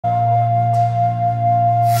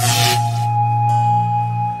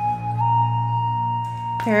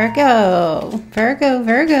Virgo.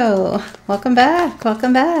 Welcome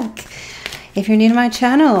back. If you're new to my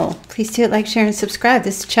channel, please do like, share, and subscribe.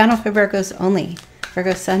 This is a channel for Virgos only.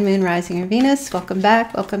 Virgo Sun, Moon, Rising, or Venus. Welcome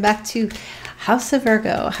back to House of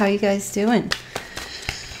Virgo. How you guys doing?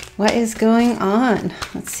 What is going on?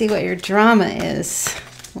 Let's see what your drama is.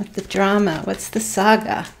 What's the drama? What's the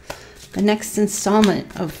saga? The next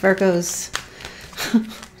installment of Virgo's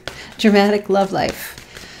dramatic love life.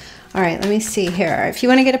 All right, let me see here. If you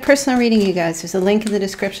want to get a personal reading, you guys, there's a link in the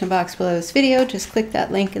description box below this video. Just click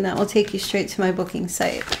that link and that will take you straight to my booking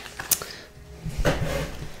site. I'm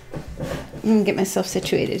going to get myself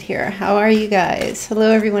situated here. How are you guys?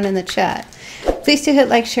 Hello, everyone in the chat. Please do hit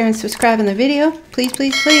like, share, and subscribe in the video. Please.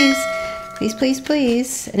 And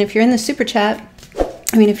if you're in the super chat,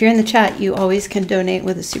 if you're in the chat, you always can donate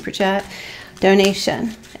with a super chat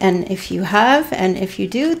donation. And if you have, and if you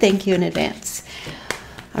do, thank you in advance.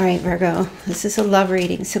 All right, Virgo, this is a love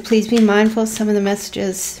reading, so please be mindful. Some of the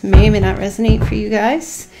messages may or may not resonate for you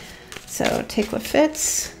guys. So take what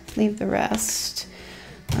fits, leave the rest.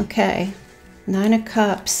 Okay, 9 of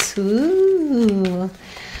Cups. Ooh.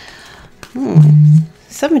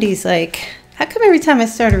 Somebody's like, how come every time I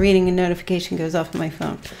start a reading, a notification goes off on my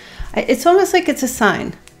phone? It's almost like it's a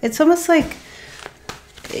sign. It's almost like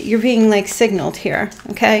you're being like signaled here,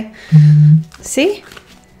 okay? See?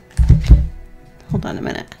 Hold on a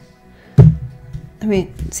minute. Let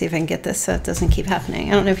me see if I can get this so it doesn't keep happening.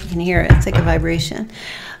 I don't know if you can hear it. It's like a vibration.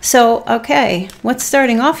 So, okay, what's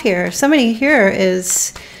starting off here? Somebody here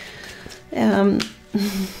is they're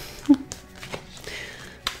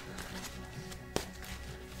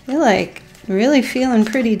like really feeling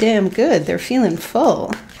pretty damn good. They're feeling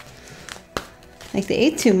full. Like they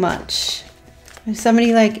ate too much.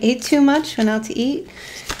 Somebody like ate too much, went out to eat,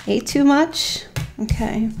 ate too much.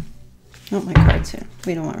 Okay. Oh, my cards here.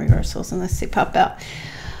 We don't want reversals unless they pop out.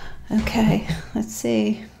 Okay, let's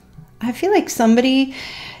see. I feel like somebody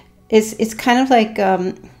is, it's kind of like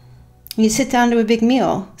you sit down to a big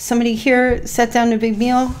meal. Somebody here sat down to a big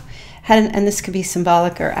meal, and this could be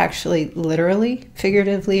symbolic or actually literally,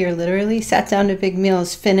 figuratively or literally, sat down to a big meal,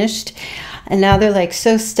 is finished, and now they're like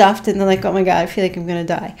so stuffed and they're like, oh my God, I feel like I'm going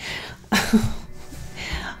to die.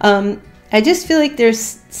 I just feel like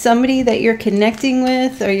there's somebody that you're connecting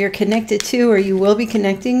with, or you're connected to, or you will be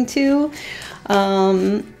connecting to.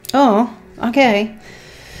 Oh, okay.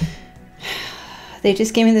 They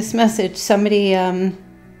just gave me this message. Somebody,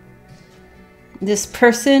 this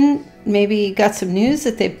person maybe got some news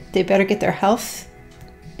that they better get their health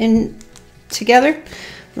in together.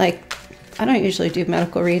 Like, I don't usually do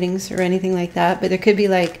medical readings or anything like that, but there could be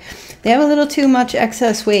like, they have a little too much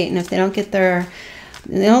excess weight, and if they don't get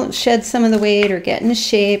they don't shed some of the weight or get into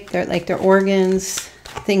shape, their organs,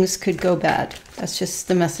 things could go bad. That's just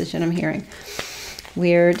the message that I'm hearing.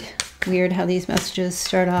 Weird how these messages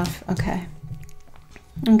start off.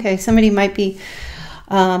 Okay, somebody might be,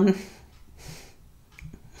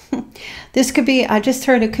 this could be, I just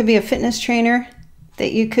heard it could be a fitness trainer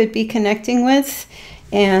that you could be connecting with,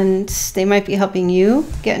 and they might be helping you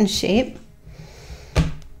get in shape.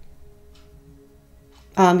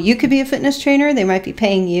 You could be a fitness trainer. They might be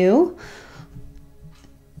paying you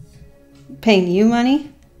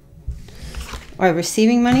money or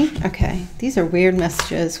receiving money. Okay, these are weird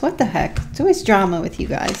messages. What the heck? It's always drama with you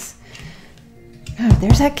guys. Oh,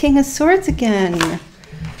 there's that King of Swords again.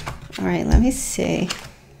 All right, let me see.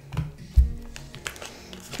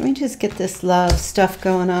 Let me just get this love stuff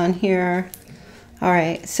going on here. All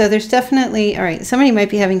right, so there's definitely, all right, somebody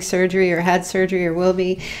might be having surgery or had surgery or will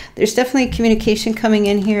be. There's definitely communication coming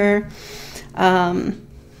in here.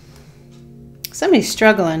 Somebody's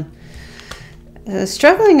struggling.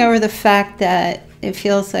 Struggling over the fact that it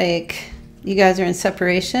feels like you guys are in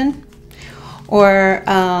separation. Or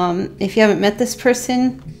if you haven't met this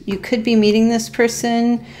person, you could be meeting this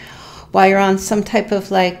person while you're on some type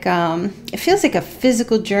of like, it feels like a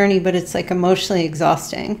physical journey, but it's like emotionally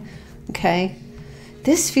exhausting, okay?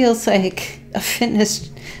 This feels like a fitness,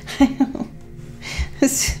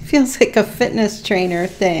 this feels like a fitness trainer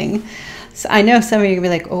thing. So I know some of you are going to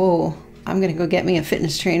be like, oh, I'm going to go get me a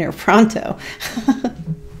fitness trainer pronto.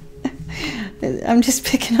 I'm just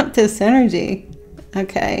picking up this energy.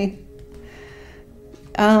 Okay.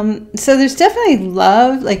 So there's definitely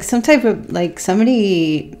love, like some type of, like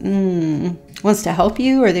somebody wants to help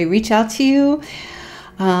you, or they reach out to you.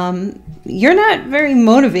 You're not very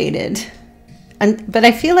motivated. But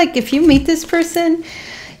I feel like if you meet this person,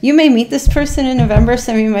 you may meet this person in November.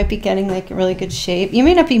 Some of you might be getting like really good shape. You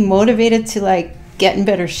may not be motivated to like get in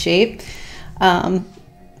better shape. For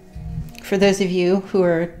those of you who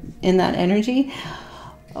are in that energy,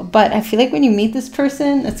 But I feel like when you meet this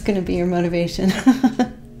person, that's going to be your motivation.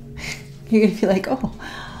 You're going to be like, oh,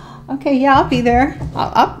 okay, yeah, I'll be there.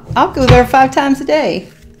 I'll go there 5 times a day.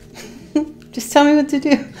 Just tell me what to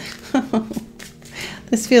do.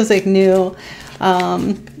 This feels like new.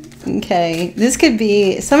 Okay, this could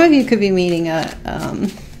be, some of you could be meeting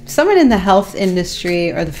someone in the health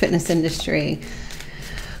industry or the fitness industry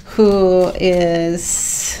who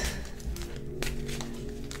is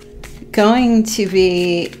going to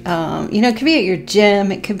be, it could be at your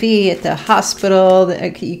gym, it could be at the hospital,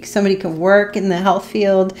 somebody could work in the health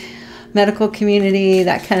field, medical community,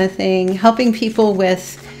 that kind of thing, helping people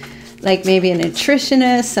with, like maybe a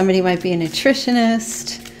nutritionist, somebody might be a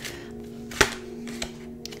nutritionist.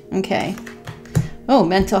 Okay. Oh,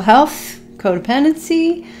 mental health,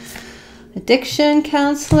 codependency, addiction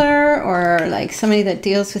counselor, or like somebody that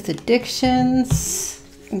deals with addictions.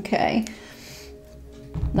 Okay.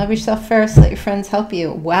 Love yourself first. Let your friends help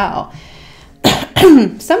you. Wow.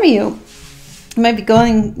 Some of you might be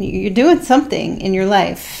you're doing something in your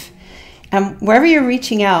life. And wherever you're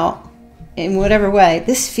reaching out, in whatever way,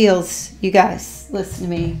 this feels, you guys, listen to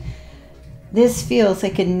me. This feels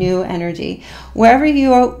like a new energy. Whatever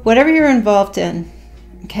you're involved in,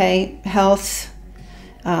 okay, health,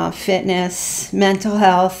 fitness, mental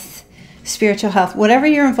health, spiritual health, whatever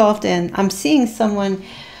you're involved in, I'm seeing someone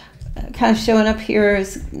kind of showing up here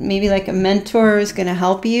as maybe like a mentor is going to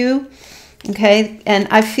help you, okay? And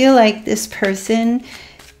I feel like this person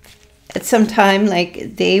at some time,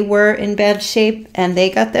 like they were in bad shape and they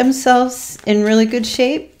got themselves in really good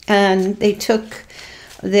shape, and they took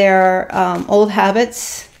their old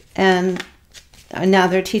habits and now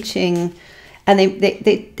they're teaching, and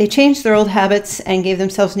they changed their old habits and gave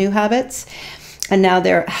themselves new habits, and now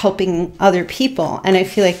they're helping other people. And I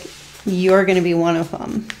feel like you're going to be one of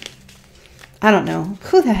them. I don't know.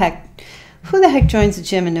 Who the heck joins the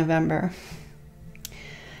gym in November?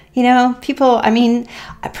 You know, people, I mean,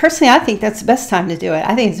 personally, I think that's the best time to do it.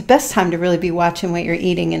 I think it's the best time to really be watching what you're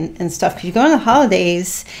eating and stuff, because you go on the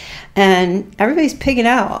holidays and everybody's pigging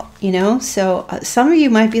out, you know? So some of you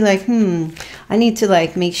might be like, I need to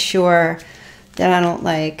like make sure that I don't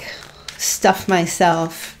like stuff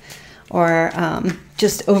myself or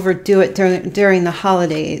just overdo it during the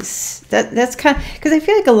holidays. That's kind of, because I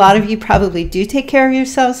feel like a lot of you probably do take care of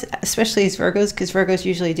yourselves, especially as Virgos, because Virgos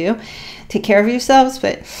usually do take care of yourselves.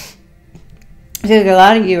 But I feel like a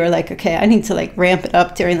lot of you are like, okay, I need to like ramp it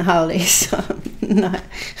up during the holidays. So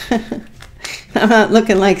I'm not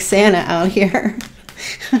looking like Santa out here.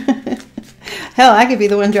 Hell, I could be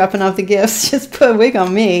the one dropping off the gifts. Just put a wig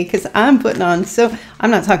on me, because I'm putting on, so I'm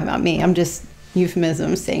not talking about me. I'm just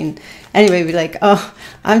euphemism saying, anyway, be like, oh,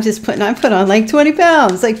 I put on like 20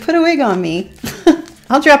 pounds, like put a wig on me.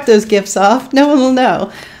 I'll drop those gifts off. No one will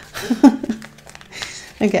know.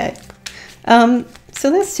 Okay. So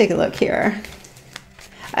let's take a look here.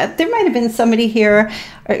 There might have been somebody here,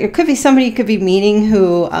 or it could be somebody you could be meeting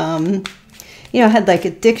who, had like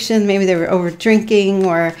addiction. Maybe they were over drinking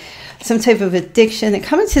or some type of addiction. They're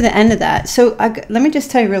coming to the end of that. So let me just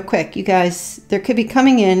tell you real quick, you guys, there could be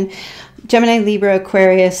coming in Gemini, Libra,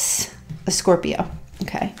 Aquarius, a Scorpio.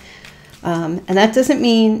 Okay. And that doesn't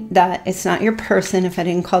mean that it's not your person. If I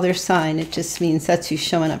didn't call their sign, it just means that's who's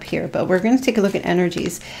showing up here. But we're going to take a look at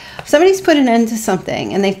energies. Somebody's put an end to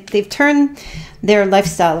something, and they've turned their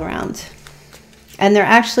lifestyle around. And they're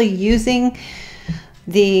actually using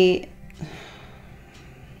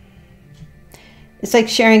it's like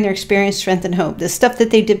sharing their experience, strength, and hope. The stuff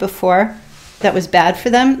that they did before that was bad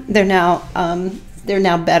for them, they're now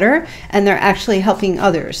better, and they're actually helping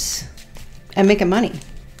others and making money.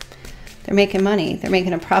 They're making money. They're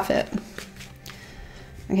making a profit.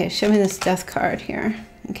 Okay, show me this death card here.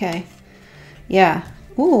 Okay. Yeah.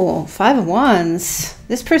 Ooh, 5 of Wands.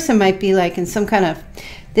 This person might be like in some kind of,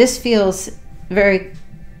 this feels very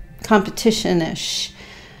competition-ish,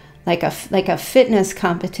 like a fitness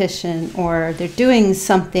competition, or they're doing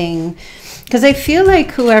something, because I feel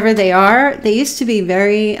like whoever they are, they used to be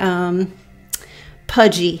very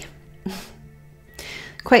pudgy,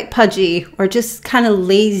 quite pudgy, or just kind of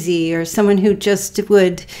lazy, or someone who just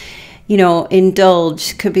would,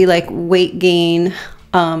 indulge. Could be like weight gain.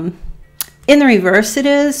 In the reverse it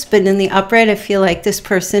is, but in the upright, I feel like this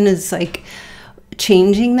person is like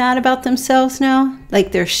changing that about themselves now.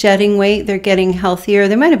 Like they're shedding weight, they're getting healthier.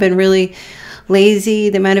 They might have been really lazy.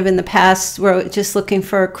 They might have in the past were just looking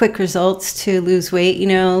for quick results to lose weight,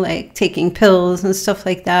 like taking pills and stuff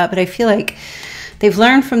like that. But I feel like they've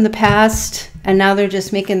learned from the past, and now they're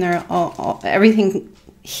just making their everything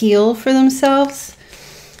heal for themselves.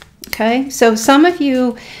 Okay, so some of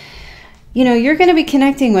you, you're going to be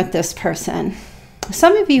connecting with this person.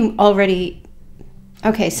 Some of you already,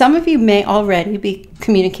 okay, some of you may already be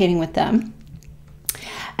communicating with them.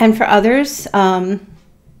 And for others,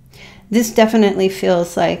 this definitely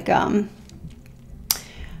feels like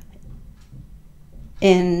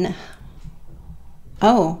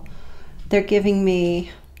oh, they're giving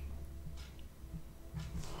me,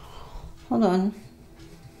 hold on.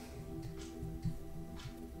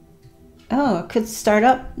 Oh, it could start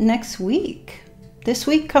up next week. This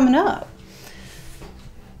week coming up.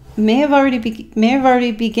 May have already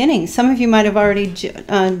beginning. Some of you might have already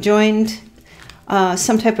joined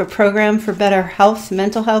some type of program for better health,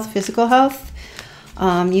 mental health, physical health.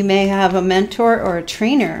 You may have a mentor or a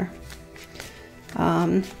trainer.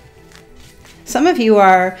 Some of you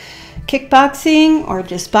are kickboxing or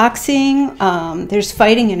just boxing. There's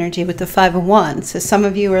fighting energy with the 5 of Wands. So some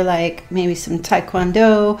of you are like maybe some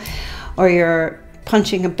taekwondo, or you're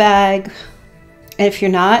punching a bag. And if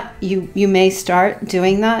you're not, you may start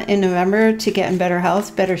doing that in November to get in better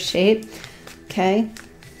health, better shape. Okay.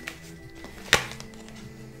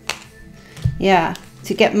 Yeah,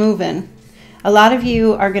 to get moving. A lot of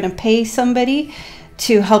you are going to pay somebody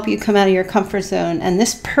to help you come out of your comfort zone. And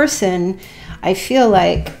this person, I feel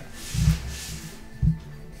like,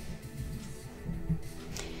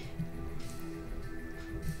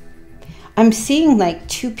 I'm seeing like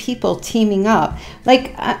 2 people teaming up.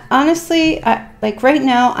 Like, honestly, like right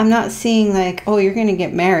now, I'm not seeing like, oh, you're going to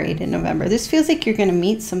get married in November. This feels like you're going to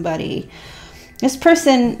meet somebody. This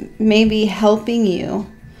person may be helping you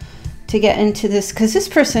to get into this, because this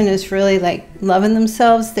person is really like loving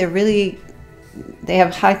themselves. They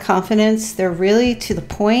have high confidence. They're really to the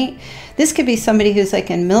point. This could be somebody who's like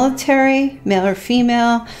in military, male or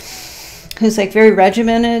female, who's like very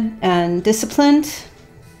regimented and disciplined.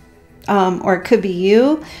 Or it could be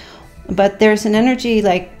you, but there's an energy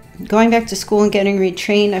like going back to school and getting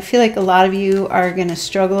retrained. I feel like a lot of you are going to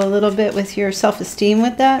struggle a little bit with your self-esteem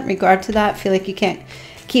with that, in regard to that. I feel like you can't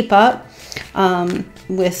keep up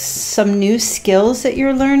with some new skills that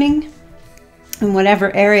you're learning in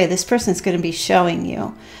whatever area this person's going to be showing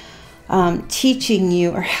you, teaching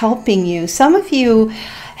you or helping you. Some of you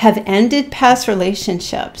have ended past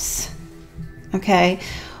relationships, okay,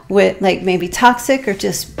 with like maybe toxic or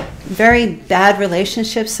just very bad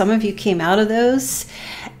relationships. Some of you came out of those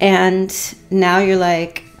and now you're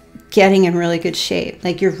like getting in really good shape.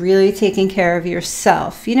 Like you're really taking care of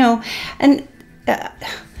yourself, you know. And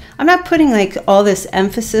I'm not putting like all this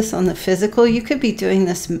emphasis on the physical. You could be doing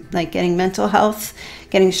this like getting mental health,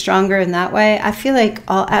 getting stronger in that way. I feel like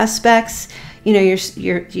all aspects, you know,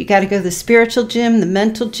 you got to go to the spiritual gym, the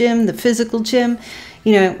mental gym, the physical gym.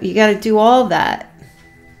 You know, you got to do all that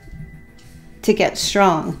to get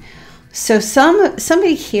strong. So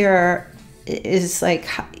somebody here is like,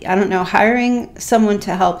 I don't know, hiring someone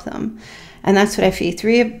to help them. And that's what I feel.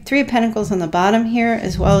 Three of Pentacles on the bottom here,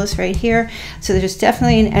 as well as right here. So there's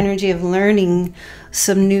definitely an energy of learning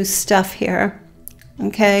some new stuff here.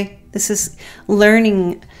 Okay, this is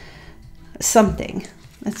learning something.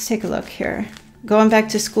 Let's take a look here. Going back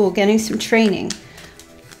to school, getting some training,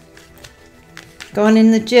 going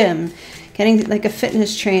in the gym, getting like a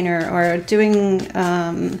fitness trainer, or doing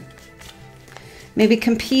maybe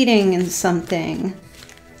competing in something.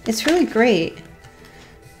 It's really great.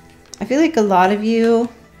 I feel like a lot of you,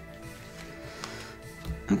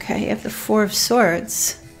 okay, you have the 4 of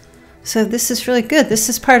Swords. So this is really good. This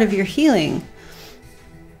is part of your healing.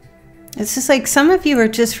 It's just like some of you are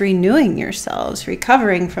just renewing yourselves,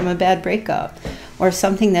 recovering from a bad breakup or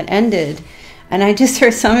something that ended. And I just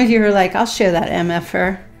heard some of you are like, I'll show that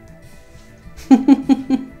MFer.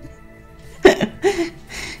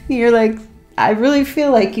 You're like, I really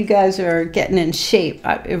feel like you guys are getting in shape.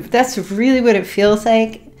 That's really what it feels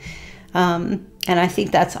like. And I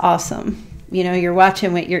think that's awesome. You know, you're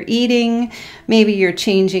watching what you're eating. Maybe you're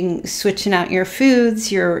switching out your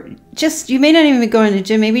foods. You may not even be going to the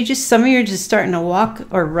gym. Maybe just some of you are just starting to walk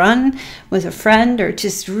or run with a friend, or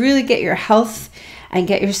just really get your health and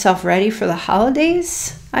get yourself ready for the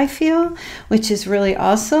holidays, I feel, which is really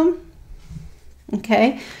awesome.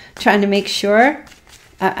 Okay, trying to make sure.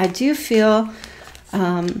 I do feel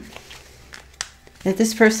that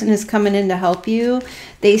this person is coming in to help you.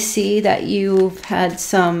 They see that you've had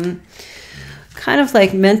some kind of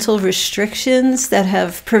like mental restrictions that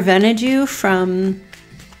have prevented you from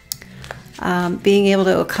being able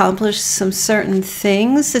to accomplish some certain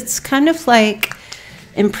things. It's kind of like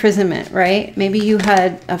imprisonment, right? Maybe you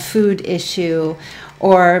had a food issue,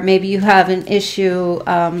 or maybe you have an issue,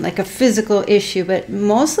 like a physical issue, but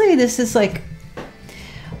mostly this is like,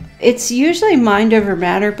 it's usually mind over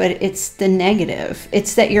matter, but it's the negative.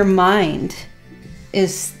 It's that your mind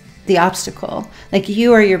is the obstacle. Like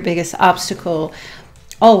you are your biggest obstacle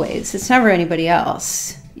always. It's never anybody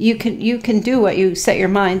else. You can do what you set your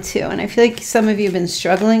mind to. And I feel like some of you have been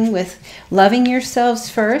struggling with loving yourselves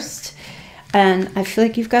first. And I feel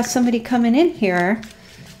like you've got somebody coming in here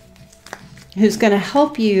who's going to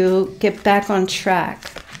help you get back on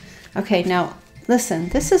track. Okay, now listen,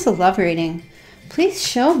 this is a love reading. Please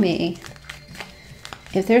show me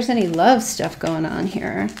if there's any love stuff going on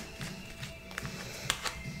here.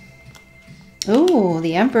 Ooh,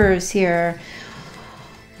 the Emperor's here.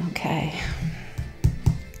 Okay.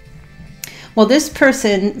 Well, this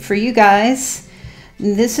person, for you guys,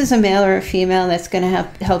 this is a male or a female that's going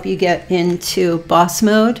to help you get into boss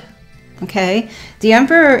mode. Okay. The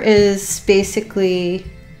Emperor is basically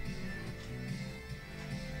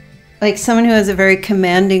like someone who has a very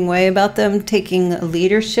commanding way about them, taking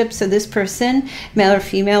leadership. So this person, male or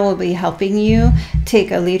female, will be helping you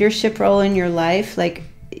take a leadership role in your life, like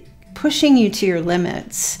pushing you to your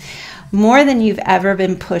limits more than you've ever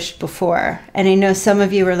been pushed before. And I know some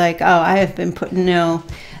of you are like, oh, I have been put, no,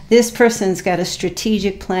 this person's got a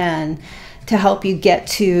strategic plan to help you get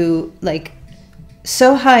to like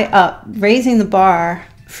so high up, raising the bar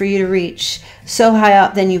for you to reach so high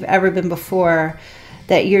up than you've ever been before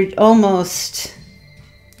that you're almost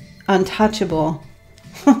untouchable.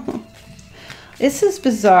 This is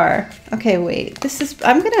bizarre. Okay, wait, this is,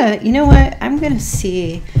 I'm gonna, you know what? I'm gonna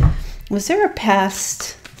see, was there a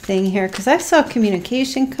past thing here? Because I saw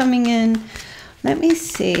communication coming in. Let me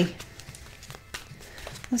see.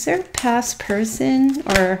 Was there a past person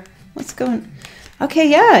or what's going? Okay,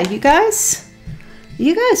 yeah, you guys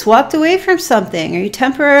walked away from something, or you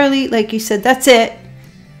temporarily, like you said, that's it.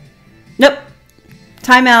 Nope.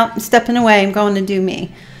 Time out. I'm stepping away. I'm going to do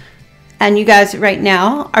me. And you guys right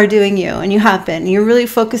now are doing you, and you have been. You're really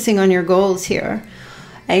focusing on your goals here.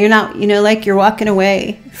 And you're not, you know, like you're walking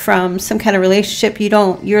away from some kind of relationship.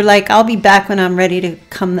 You're like, I'll be back when I'm ready to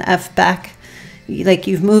come the F back. Like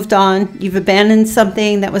you've moved on. You've abandoned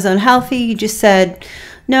something that was unhealthy. You just said,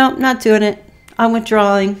 no, not doing it. I'm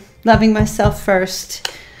withdrawing. Loving myself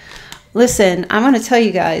first. Listen, I'm going to tell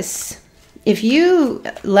you guys, if you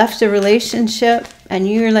left a relationship and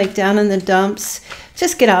you're like down in the dumps,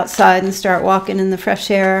 just get outside and start walking in the fresh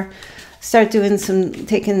air. Start doing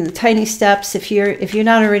taking the tiny steps. If you're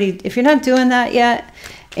not doing that yet,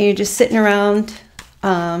 and you're just sitting around,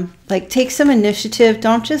 like take some initiative.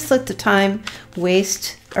 Don't just let the time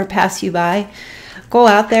waste or pass you by. Go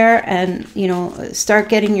out there and, you know, start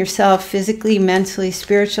getting yourself physically, mentally,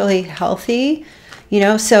 spiritually healthy. You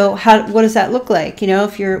know, so what does that look like? You know,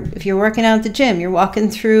 if you're working out at the gym, you're walking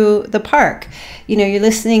through the park, you know, you're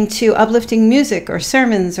listening to uplifting music or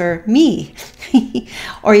sermons or me,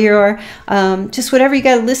 or you're just whatever you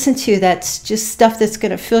got to listen to. That's just stuff that's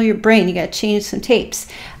going to fill your brain. You got to change some tapes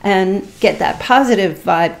and get that positive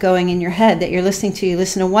vibe going in your head that you're listening to. You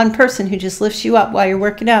listen to one person who just lifts you up while you're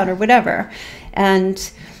working out or whatever.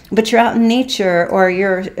 But you're out in nature or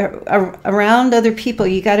you're around other people.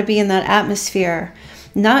 You got to be in that atmosphere.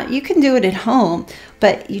 You can do it at home,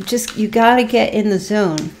 but you got to get in the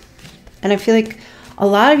zone. And I feel like a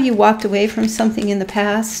lot of you walked away from something in the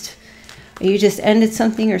past, or you just ended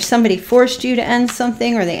something, or somebody forced you to end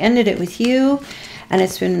something, or they ended it with you. And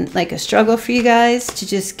it's been like a struggle for you guys to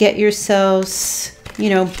just get yourselves, you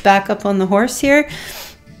know, back up on the horse here.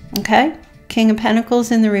 Okay. King of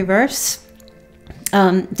Pentacles in the reverse.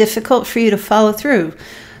 Difficult for you to follow through.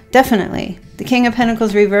 Definitely. The King of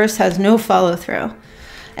Pentacles reverse has no follow through.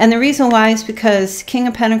 And the reason why is because King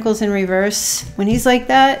of Pentacles in reverse, when he's like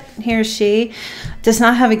that, he or she does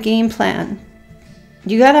not have a game plan.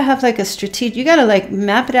 You got to have like a strategic, you got to like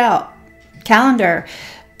map it out, calendar,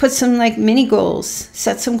 put some like mini goals,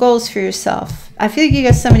 set some goals for yourself. I feel like you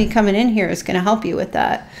got somebody coming in here who's going to help you with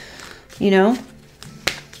that, you know?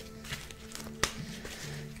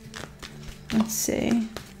 Let's see.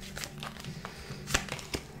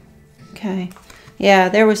 Okay. Yeah,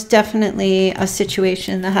 there was definitely a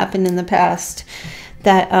situation that happened in the past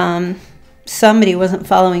that somebody wasn't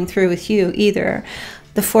following through with you either.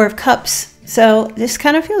 The Four of Cups. So this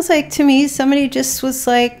kind of feels like to me somebody just was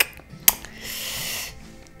like,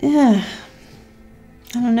 yeah,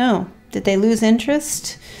 I don't know. Did they lose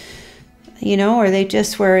interest? You know, or they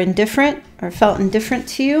just were indifferent or felt indifferent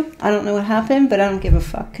to you. I don't know what happened, but I don't give a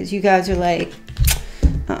fuck because you guys are like,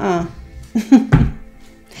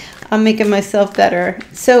 I'm making myself better.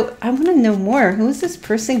 So I want to know more. Who is this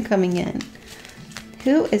person coming in?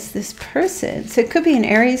 Who is this person? So it could be an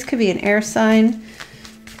Aries, could be an air sign.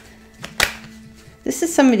 This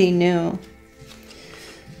is somebody new.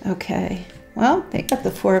 Okay. Well, they got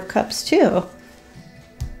the Four of Cups too.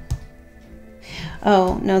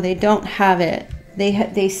 Oh, no, they don't have it.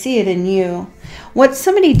 They see it in you. What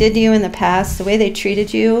somebody did to you in the past, the way they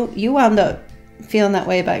treated you, you wound up feeling that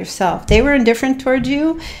way about yourself. They were indifferent towards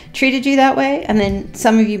you, treated you that way, and then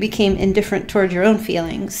some of you became indifferent toward your own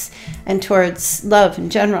feelings and towards love in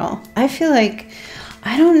general. I feel like,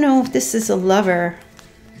 I don't know if this is a lover.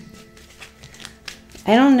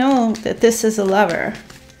 I don't know that this is a lover.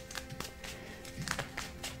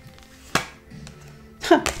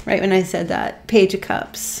 Right when I said that. Page of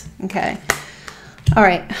Cups. Okay. All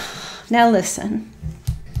right. Now listen.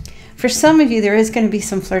 For some of you, there is going to be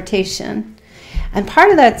some flirtation. And part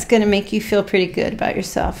of that's going to make you feel pretty good about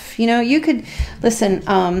yourself. You know, you could, listen,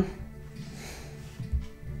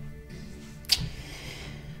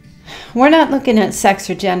 we're not looking at sex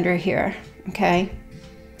or gender here, okay?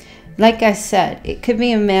 Like I said, it could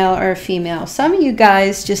be a male or a female. Some of you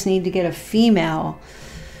guys just need to get a female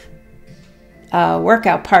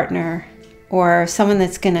workout partner or someone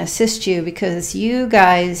that's going to assist you, because you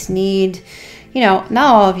guys need, you know,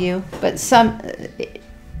 not all of you, but some,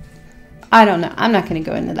 I don't know. I'm not going to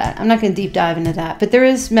go into that. I'm not going to deep dive into that. But there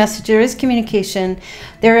is message, there is communication.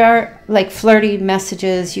 There are like flirty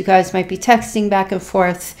messages. You guys might be texting back and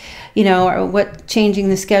forth, you know, or what, changing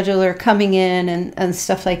the schedule or coming in and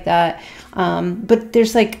stuff like that. But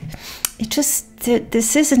there's like, it just,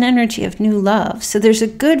 this is an energy of new love. So there's a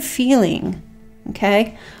good feeling,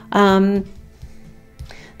 okay?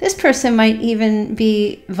 This person might even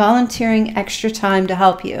be volunteering extra time to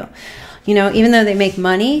help you. You know, even though they make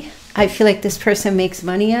money, I feel like this person makes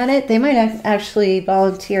money at it. They might actually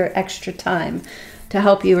volunteer extra time to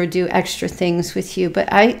help you or do extra things with you.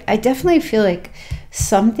 But I definitely feel like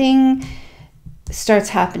something starts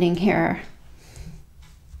happening here.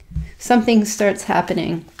 Something starts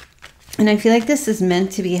happening. And I feel like this is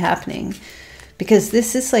meant to be happening, because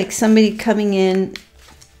this is like somebody coming in.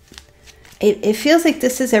 It feels like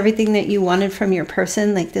this is everything that you wanted from your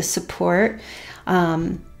person, like the support,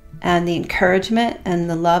 and the encouragement and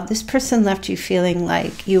the love. This person left you feeling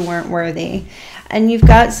like you weren't worthy. And you've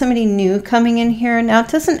got somebody new coming in here. Now, it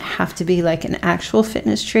doesn't have to be like an actual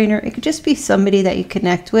fitness trainer. It could just be somebody that you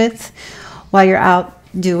connect with while you're out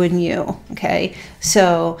doing you, okay?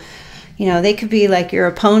 So, you know, they could be like your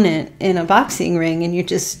opponent in a boxing ring and you're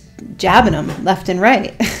just jabbing them left and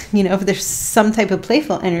right. You know, if there's some type of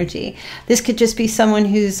playful energy. This could just be someone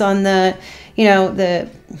who's on the, you know,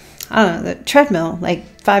 I don't know, the treadmill, like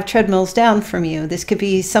 5 treadmills down from you. This could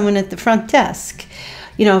be someone at the front desk,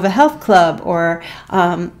 you know, of a health club, or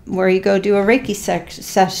where you go do a Reiki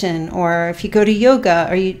session, or if you go to yoga,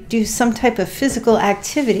 or you do some type of physical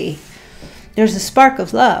activity. There's a spark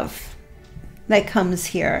of love that comes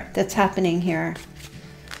here, that's happening here.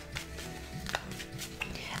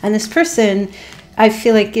 And this person, I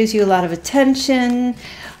feel like, gives you a lot of attention.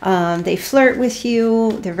 They flirt with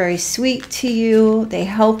you. They're very sweet to you. They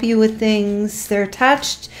help you with things. They're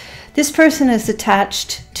attached. This person is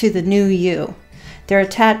attached to the new you. They're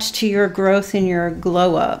attached to your growth and your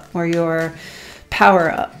glow up or your power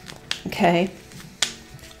up. Okay.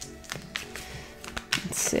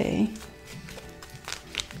 Let's see.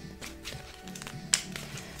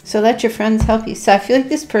 So let your friends help you. So I feel like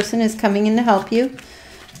this person is coming in to help you.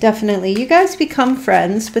 Definitely. You guys become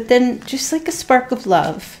friends, but then just like a spark of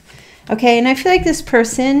love. Okay, and I feel like this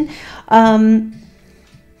person,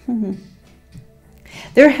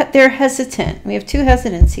 they're hesitant. We have 2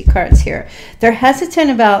 hesitancy cards here. They're hesitant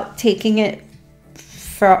about taking it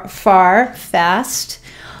far, fast,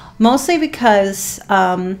 mostly because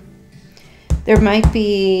there might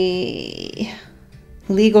be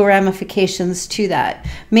legal ramifications to that.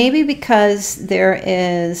 Maybe because there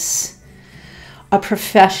is a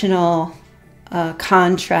professional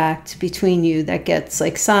contract between you that gets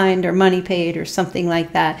like signed or money paid or something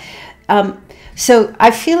like that. So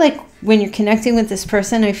I feel like when you're connecting with this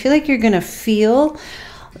person, I feel like you're going to feel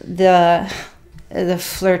the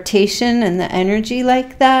flirtation and the energy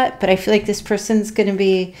like that. But I feel like this person's going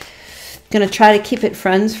to try to keep it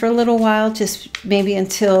friends for a little while, just maybe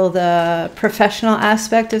until the professional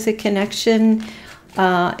aspect of the connection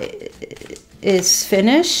is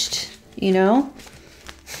finished, you know.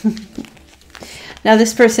 Now,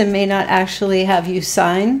 this person may not actually have you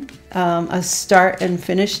sign a start and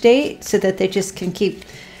finish date so that they just can keep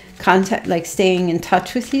contact, like staying in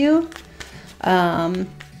touch with you.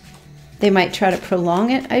 They might try to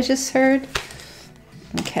prolong it, I just heard.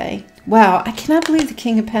 Okay. Wow, I cannot believe the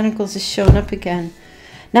King of Pentacles is showing up again.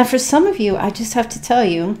 Now, for some of you, I just have to tell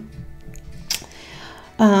you,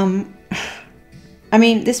 I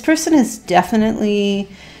mean, this person is definitely,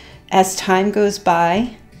 as time goes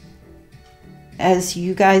by, as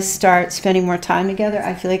you guys start spending more time together,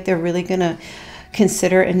 I feel like they're really going to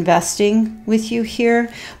consider investing with you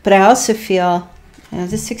here. But I also feel, you know,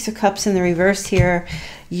 the Six of Cups in the reverse here,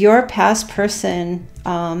 your past person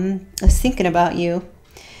is thinking about you.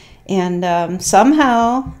 And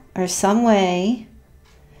somehow or some way,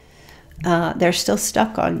 they're still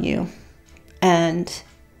stuck on you. And,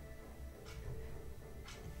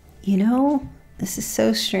 you know, this is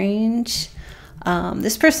so strange.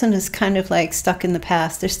 This person is kind of like stuck in the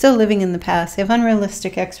past. They're still living in the past. They have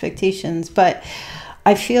unrealistic expectations, but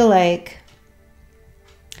I feel like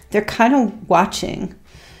they're kind of watching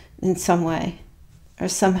in some way or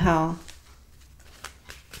somehow.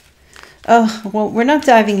 Oh, well, we're not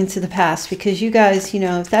diving into the past because you guys, you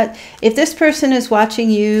know, if this person is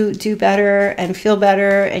watching you do better and feel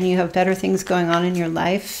better and you have better things going on in your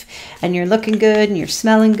life and you're looking good and you're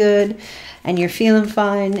smelling good and you're feeling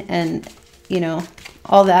fine and, you know,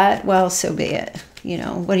 all that, well, so be it. You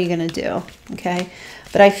know, what are you going to do? Okay.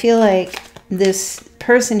 But I feel like this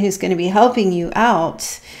person who's going to be helping you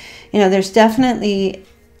out, you know, there's definitely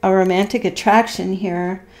a romantic attraction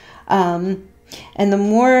here. And the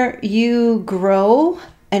more you grow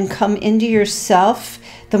and come into yourself,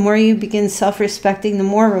 the more you begin self-respecting, the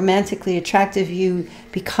more romantically attractive you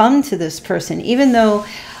become to this person. Even though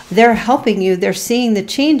they're helping you, they're seeing the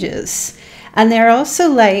changes. And they're also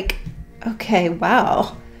like, okay,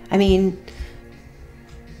 wow. I mean,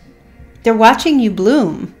 they're watching you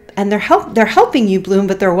bloom. And they're helping you bloom,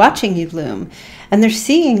 but they're watching you bloom. And they're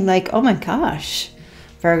seeing like, oh my gosh,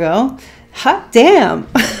 Virgo, hot damn.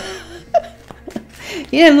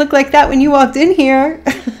 You didn't look like that when you walked in here.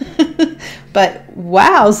 But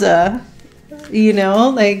wowza, you know,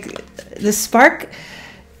 like the spark,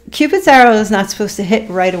 Cupid's arrow is not supposed to hit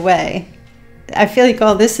right away. I feel like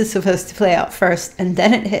all this is supposed to play out first and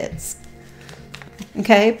then it hits.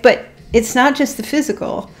 Okay, but it's not just the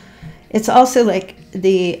physical. It's also like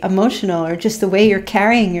the emotional or just the way you're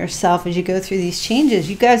carrying yourself as you go through these changes.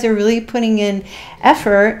 You guys are really putting in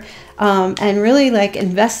effort and really like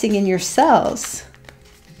investing in yourselves.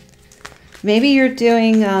 Maybe you're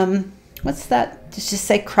doing, what's that? Just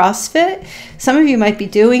say CrossFit. Some of you might be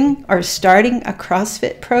doing or starting a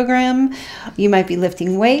CrossFit program. You might be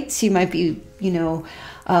lifting weights. You might be, you know,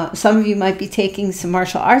 some of you might be taking some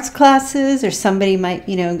martial arts classes, or somebody might,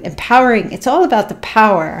 you know, empowering. It's all about the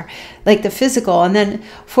power, like the physical. And then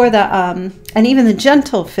for the, and even the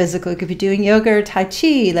gentle physical, you could be doing yoga or Tai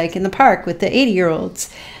Chi, like in the park with the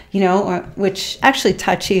 80-year-olds, you know, which actually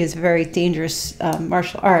Tai Chi is a very dangerous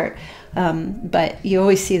martial art. But you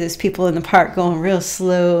always see those people in the park going real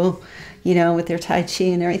slow, you know, with their Tai Chi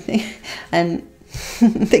and everything. And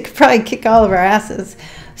they could probably kick all of our asses.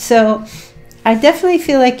 So I definitely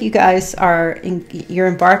feel like you guys are, you're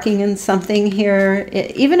embarking in something here.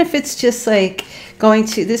 Even if it's just like going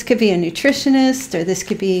to, this could be a nutritionist, or this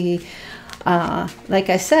could be, like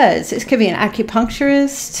I said, this could be an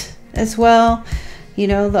acupuncturist as well. You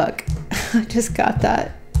know, look, I just got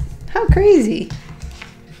that. How crazy.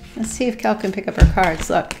 Let's see if Cal can pick up her cards.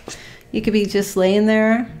 Look, you could be just laying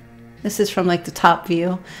there. This is from like the top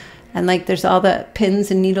view. And like there's all the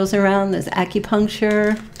pins and needles around. There's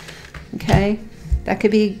acupuncture. Okay. That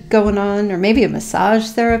could be going on. Or maybe a massage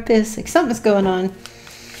therapist. Like something's going on.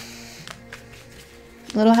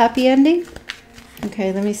 Little happy ending.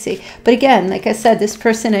 Okay, let me see. But again, like I said, this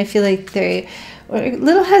person, I feel like they're a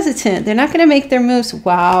little hesitant. They're not going to make their moves.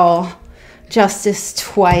 Wow. Justice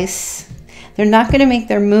twice. They're not going to make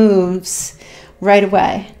their moves right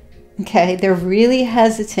away. Okay, they're really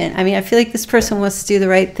hesitant. I mean, I feel like this person wants to do the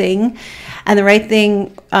right thing. And the right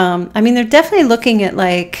thing, I mean, they're definitely looking at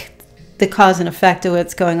like the cause and effect of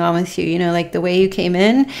what's going on with you. You know, like the way you came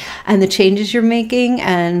in and the changes you're making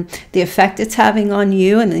and the effect it's having on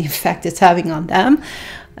you and the effect it's having on them.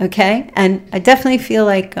 Okay, and I definitely feel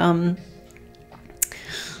like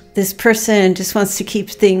this person just wants to keep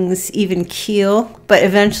things even keel, but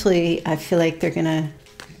eventually I feel like they're going to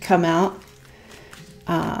come out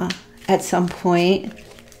at some point.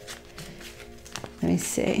 Let me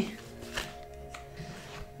see.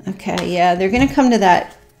 Okay, yeah, they're going to come to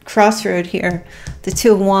that crossroad here, the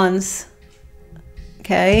Two of Wands.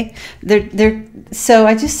 Okay, so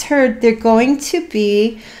I just heard they're going to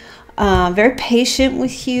be very patient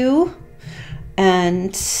with you. And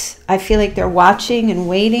I feel like they're watching and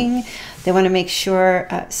waiting. They want to make sure.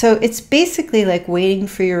 So it's basically like waiting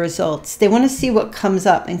for your results. They want to see what comes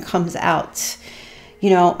up and comes out. You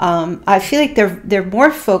know, I feel like they're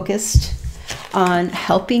more focused on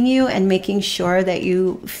helping you and making sure that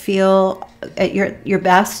you feel at your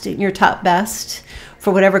best and your top best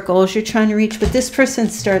for whatever goals you're trying to reach. But this person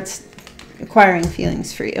starts acquiring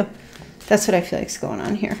feelings for you. That's what I feel like is going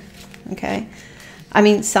on here. Okay. I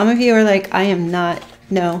mean, some of you are like, I am not,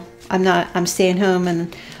 no, I'm not, I'm staying home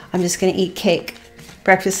and I'm just going to eat cake,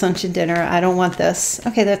 breakfast, lunch, and dinner. I don't want this.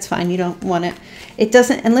 Okay, that's fine. You don't want it. It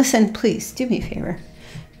doesn't, and listen, please do me a favor.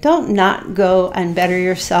 Don't not go and better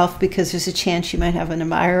yourself because there's a chance you might have an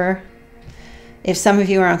admirer. If some of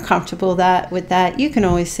you are uncomfortable with that, you can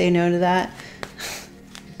always say no to that,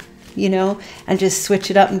 you know, and just switch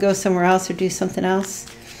it up and go somewhere else or do something else.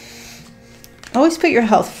 Always put your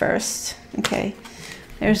health first. Okay,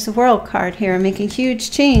 there's the World card here, making huge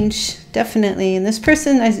change, definitely. And this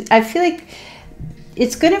person, I feel like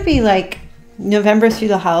it's going to be like November through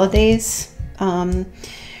the holidays,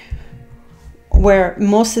 where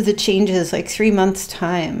most of the changes, like 3 months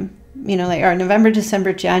time, you know, like, or November,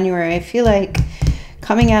 December, January, I feel like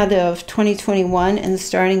coming out of 2021 and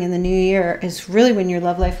starting in the new year is really when your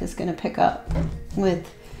love life is going to pick up with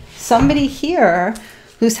somebody here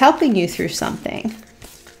who's helping you through something.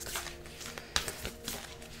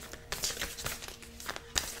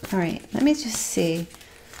 All right, let me just see.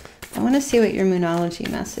 I want to see what your Moonology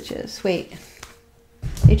message is. Wait,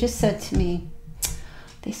 they just said to me,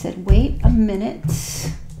 they said, wait a minute.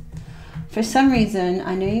 For some reason,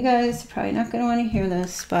 I know you guys are probably not going to want to hear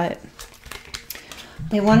this, but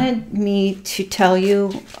they wanted me to tell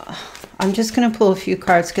you, I'm just going to pull a few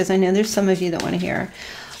cards because I know there's some of you that want to hear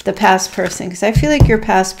the past person, because I feel like your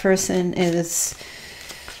past person is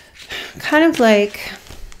kind of like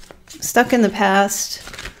stuck in the past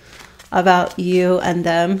about you and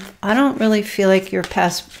them. I don't really feel like your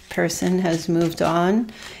past person has moved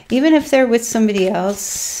on. Even if they're with somebody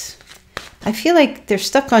else, I feel like they're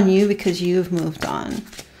stuck on you because you've moved on.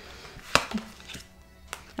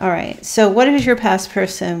 All right, so what does your past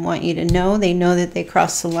person want you to know? They know that they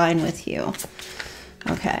crossed the line with you.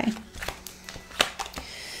 Okay.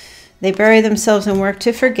 They bury themselves in work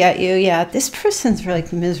to forget you. Yeah, this person's really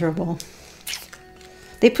miserable.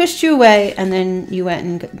 They pushed you away and then you went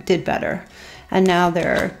and did better. And now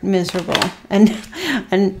they're miserable.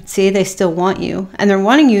 And see, they still want you. And they're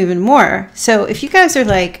wanting you even more. So if you guys are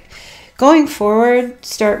like, going forward,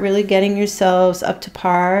 start really getting yourselves up to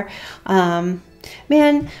par.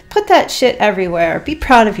 Man, put that shit everywhere. Be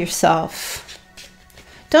proud of yourself.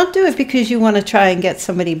 Don't do it because you want to try and get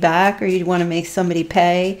somebody back or you want to make somebody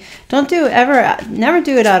pay. Don't do it ever. Never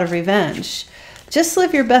do it out of revenge. Just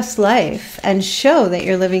live your best life and show that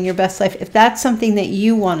you're living your best life if that's something that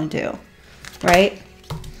you want to do, right?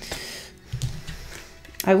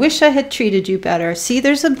 I wish I had treated you better. See,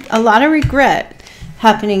 there's a lot of regret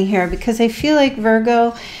happening here because I feel like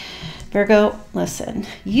Virgo, listen,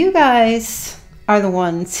 you guys are the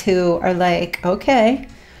ones who are like, okay,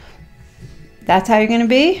 that's how you're going to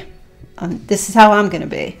be. This is how I'm going to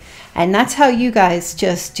be. And that's how you guys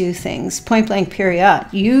just do things, point blank, period.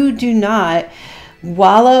 You do not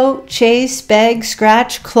wallow, chase, beg,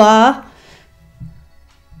 scratch, claw,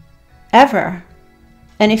 ever.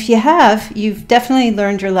 And if you have, you've definitely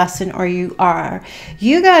learned your lesson, or you are.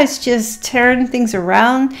 You guys just turn things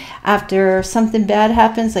around after something bad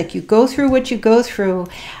happens, like you go through what you go through.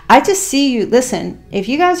 I just see you, listen, if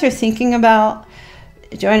you guys are thinking about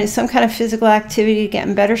joining some kind of physical activity to get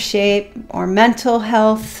in better shape, or mental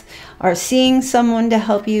health, or seeing someone to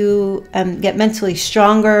help you get mentally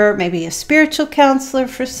stronger, maybe a spiritual counselor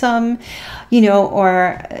for some, you know,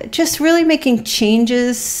 or just really making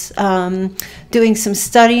changes, doing some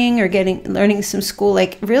studying or learning some school,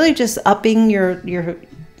 like really just upping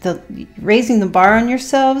raising the bar on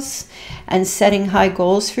yourselves and setting high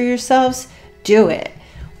goals for yourselves, do it.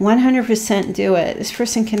 100% do it. This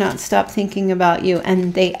person cannot stop thinking about you,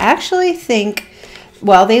 and they actually think,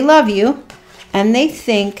 well, they love you, and they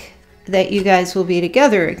think that you guys will be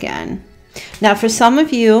together again. Now, for some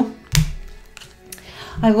of you,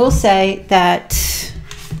 I will say that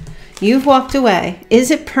you've walked away. Is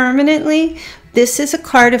it permanently? This is a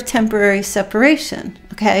card of temporary separation,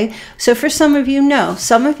 okay? So for some of you, no.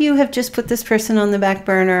 Some of you have just put this person on the back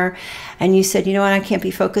burner and you said, you know what, I can't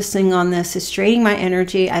be focusing on this. It's draining my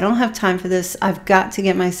energy. I don't have time for this. I've got to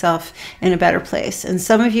get myself in a better place. And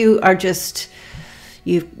some of you are just,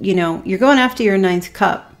 you know, you're going after your 9th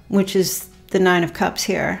cup, which is the 9 of Cups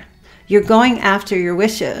here. You're going after your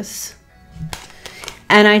wishes.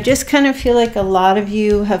 And I just kind of feel like a lot of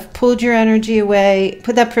you have pulled your energy away,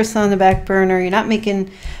 put that person on the back burner. You're not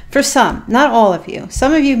making, for some, not all of you.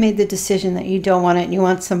 Some of you made the decision that you don't want it and you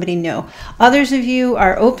want somebody new. Others of you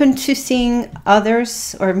are open to seeing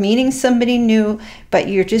others or meeting somebody new, but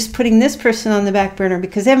you're just putting this person on the back burner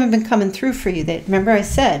because they haven't been coming through for you. Remember I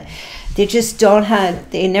said, they just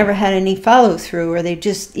they never had any follow through, or they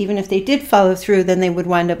just, even if they did follow through, then they would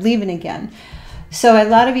wind up leaving again. So a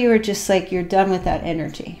lot of you are just like, you're done with that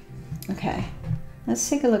energy. Okay. Let's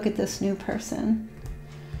take a look at this new person.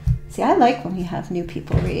 See, I like when we have new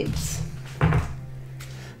people reads.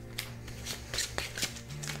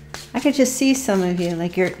 I could just see some of you,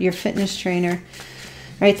 like your fitness trainer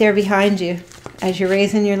right there behind you as you're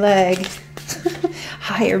raising your leg.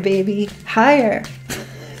 Higher, baby, higher.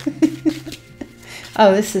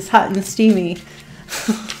 Oh, this is hot and steamy.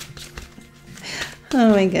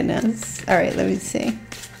 Oh my goodness. All right, let me see.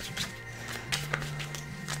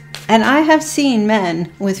 And I have seen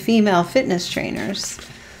men with female fitness trainers.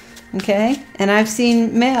 Okay, and I've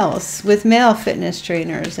seen males with male fitness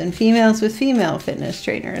trainers and females with female fitness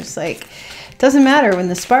trainers. Like, it doesn't matter when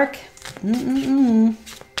the spark. You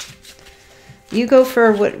go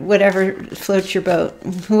for whatever floats your boat.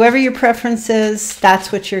 Whoever your preference is,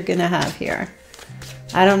 that's what you're gonna have here.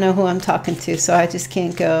 I don't know who I'm talking to, so I just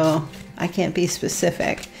can't go. I can't be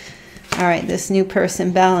specific. All right, this new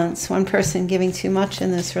person, balance. One person giving too much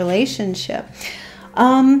in this relationship.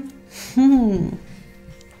 I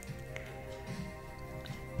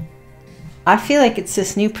feel like it's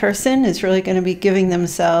this new person is really going to be giving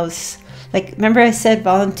themselves, like, remember I said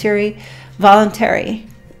voluntary,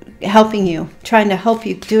 helping you, trying to help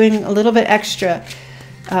you, doing a little bit extra,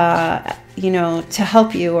 you know, to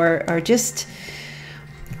help you, or just,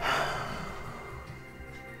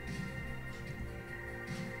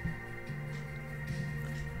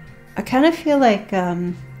 I kind of feel like,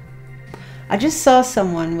 I just saw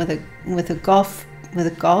someone with a golf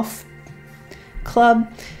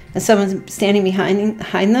club, and someone's standing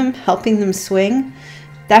behind them, helping them swing,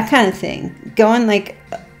 that kind of thing. Going like,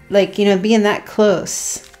 you know, being that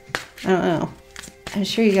close. I don't know. I'm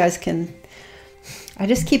sure you guys can. I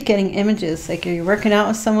just keep getting images. Like, are you working out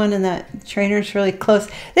with someone and that trainer's really close?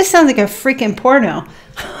 This sounds like a freaking porno.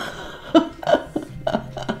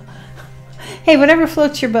 Hey, whatever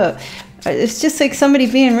floats your boat. It's just like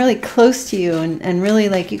somebody being really close to you and really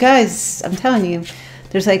like, you guys, I'm telling you,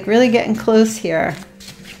 there's like really getting close here.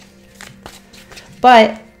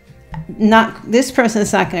 But this person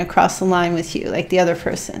is not going to cross the line with you like the other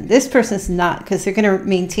person. This person's not, because they're going to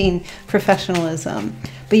maintain professionalism.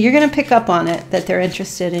 But you're going to pick up on it that they're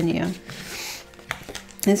interested in you.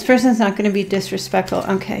 This person's not going to be disrespectful.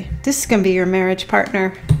 Okay, this is going to be your marriage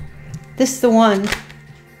partner. This is the one.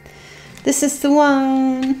 This is the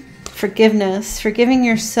one. Forgiveness. Forgiving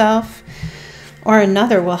yourself or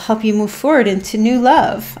another will help you move forward into new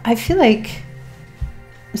love. I feel like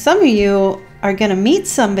some of you are going to meet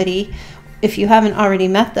somebody, if you haven't already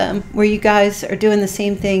met them, where you guys are doing the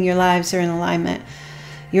same thing. Your lives are in alignment.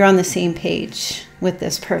 You're on the same page with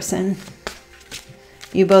this person.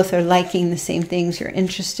 You both are liking the same things. You're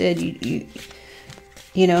interested. You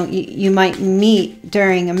know, you might meet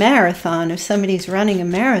during a marathon. If somebody's running a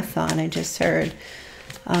marathon, I just heard,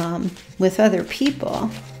 with other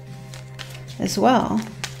people as well.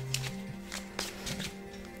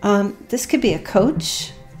 This could be a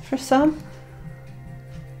coach for some.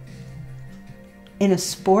 In a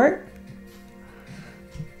sport,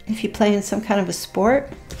 if you play in some kind of a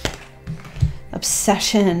sport.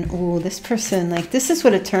 Obsession. Ooh, this person, like, this is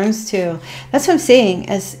what it turns to. That's what I'm saying.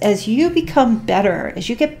 As you become better, as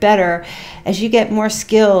you get better, as you get more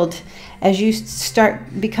skilled, as you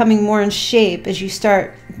start becoming more in shape, as you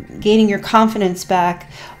start gaining your confidence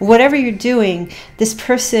back, whatever you're doing, this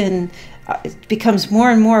person becomes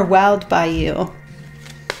more and more wowed by you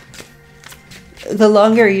the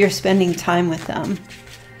longer you're spending time with them.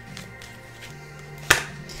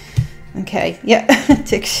 Okay, yeah,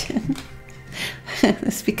 addiction.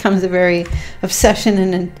 This becomes a very obsession,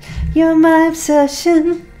 and you're my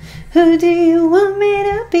obsession. Who do you want me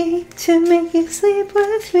to be to make you sleep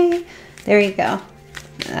with me? There you go.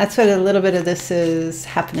 That's what a little bit of this is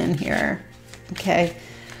happening here. Okay,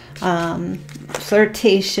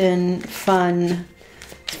 flirtation, fun,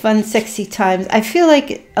 sexy times. I feel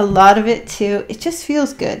like a lot of it too, it just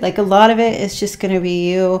feels good. Like a lot of it is just going to be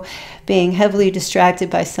you being heavily distracted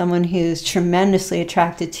by someone who's tremendously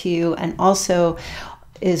attracted to you and also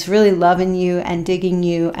is really loving you and digging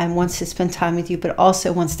you and wants to spend time with you, but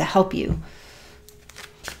also wants to help you.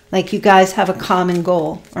 Like you guys have a common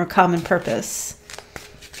goal or a common purpose.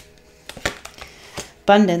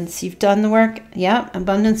 Abundance. You've done the work. Yeah,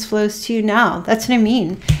 abundance flows to you now. That's what I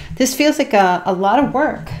mean. This feels like a lot of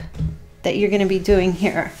work that you're going to be doing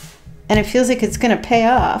here. And it feels like it's going to pay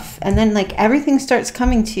off. And then like everything starts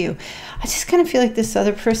coming to you. I just kind of feel like this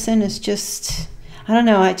other person is just, I don't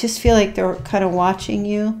know. I just feel like they're kind of watching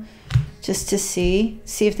you just to see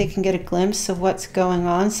if they can get a glimpse of what's going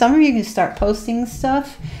on. Some of you can start posting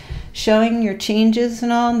stuff, showing your changes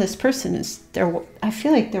and all. And this person is, I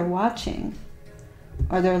feel like they're watching.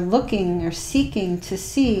 Or they're looking or seeking to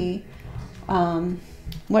see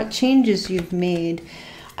what changes you've made.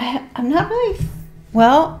 I'm not really,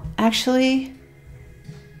 well, actually,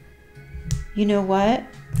 you know what?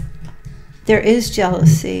 There is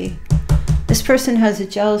jealousy. This person has a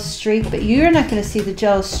jealous streak, but you're not going to see the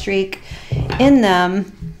jealous streak in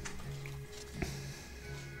them.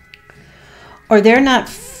 Or they're not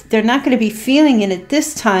going to be feeling it at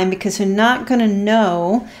this time because they're not going to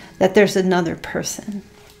know that there's another person.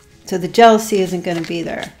 So the jealousy isn't going to be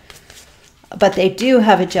there. But they do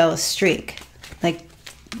have a jealous streak, like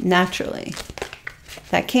naturally.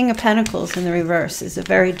 That King of Pentacles in the reverse is a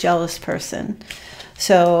very jealous person.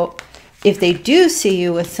 So if they do see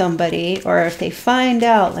you with somebody, or if they find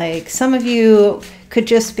out, like some of you could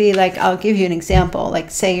just be like, I'll give you an example.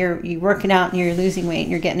 Like say you're working out and you're losing weight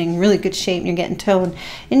and you're getting in really good shape and you're getting toned.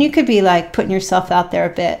 And you could be like putting yourself out there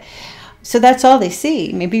a bit. So that's all they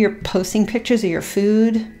see. Maybe you're posting pictures of your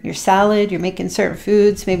food, your salad, you're making certain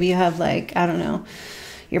foods. Maybe you have like, I don't know,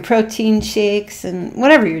 your protein shakes and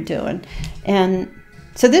whatever you're doing. And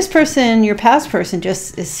so this person, your past person,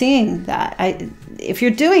 just is seeing that. If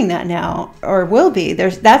you're doing that now, or will be,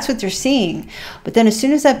 that's what they're seeing. But then as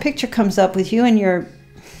soon as that picture comes up with you and your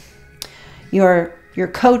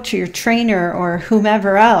coach or your trainer or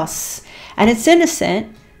whomever else, and it's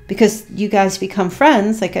innocent because you guys become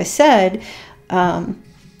friends, like I said, and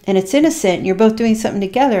it's innocent, you're both doing something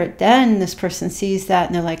together, then this person sees that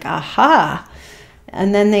and they're like, aha.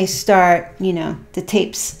 And then they start, you know, the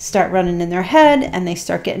tapes start running in their head and they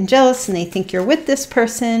start getting jealous and they think you're with this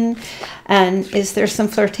person. And is there some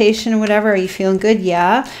flirtation or whatever? Are you feeling good?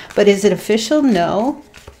 Yeah. But is it official? No.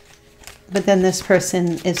 But then this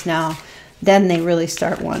person is now, then they really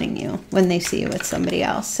start wanting you when they see you with somebody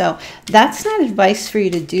else. So that's not advice for you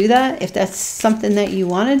to do that. If that's something that you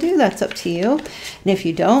want to do, that's up to you. And if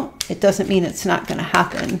you don't, it doesn't mean it's not going to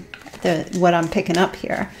happen, what I'm picking up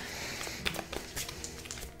here.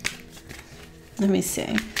 Let me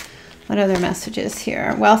see. What other messages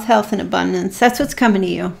here? Wealth, health, and abundance. That's what's coming to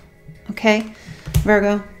you. Okay,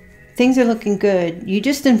 Virgo? Things are looking good. You're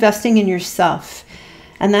just investing in yourself.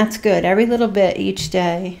 And that's good. Every little bit each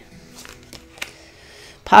day.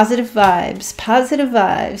 Positive vibes. Positive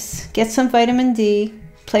vibes. Get some vitamin D.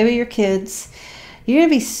 Play with your kids. You're going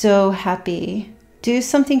to be so happy. Do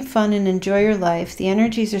something fun and enjoy your life. The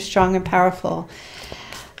energies are strong and powerful.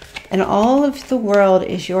 And all of the world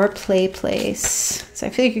is your play place. So I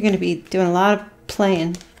feel like you're going to be doing a lot of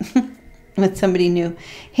playing with somebody new.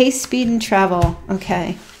 Haste, speed, and travel.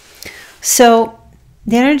 Okay. So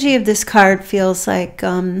the energy of this card feels like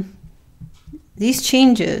these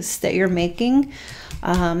changes that you're making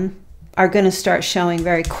are going to start showing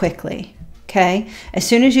very quickly. Okay. As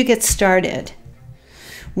soon as you get started,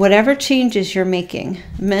 whatever changes you're making,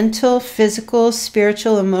 mental, physical,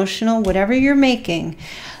 spiritual, emotional, whatever you're making,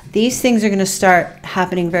 these things are going to start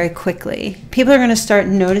happening very quickly. People are going to start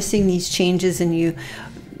noticing these changes in you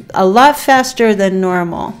a lot faster than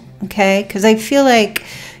normal, okay? Because I feel like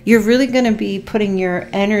you're really going to be putting your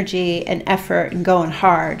energy and effort and going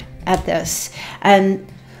hard at this. And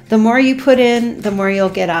the more you put in, the more you'll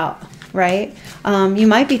get out, right? You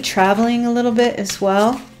might be traveling a little bit as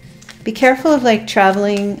well. Be careful of like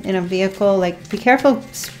traveling in a vehicle, like be careful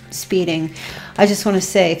speeding. I just want to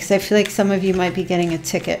say, because I feel like some of you might be getting a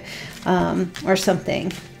ticket or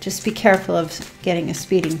something. Just be careful of getting a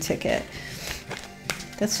speeding ticket.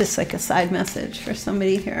 That's just like a side message for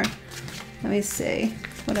somebody here. Let me see.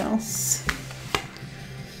 What else?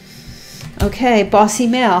 Okay, bossy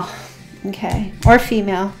male. Okay, or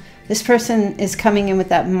female. This person is coming in with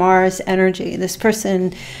that Mars energy. This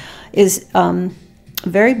person is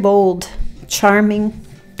very bold, charming,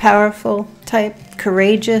 powerful type,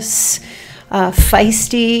 courageous,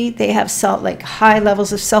 feisty. They have like high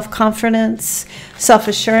levels of self-confidence,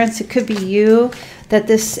 self-assurance. It could be you, that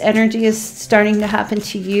this energy is starting to happen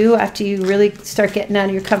to you after you really start getting out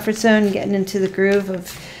of your comfort zone and getting into the groove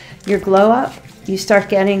of your glow up. You start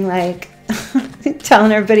getting like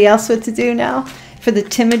telling everybody else what to do now. For the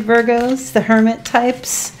timid Virgos, the hermit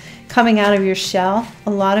types, coming out of your shell,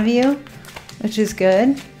 a lot of you, which is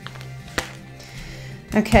good.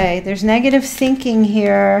 Okay, there's negative thinking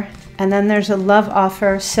here, and then there's a love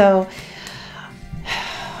offer. So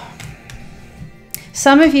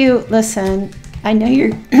some of you, listen, I know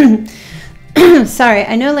you're, sorry,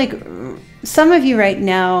 I know like some of you right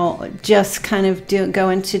now just kind of go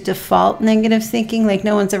into default negative thinking, like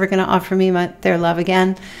no one's ever going to offer me their love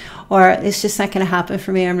again, or it's just not going to happen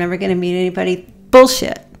for me. I'm never going to meet anybody.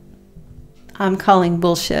 Bullshit. I'm calling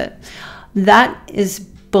bullshit. That is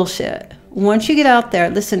bullshit. Once you get out there,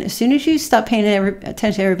 listen, as soon as you stop paying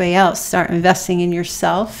attention to everybody else, start investing in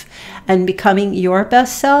yourself and becoming your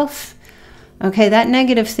best self, Okay, that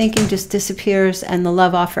negative thinking just disappears and the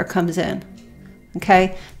love offer comes in.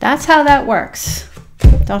 Okay, that's how that works.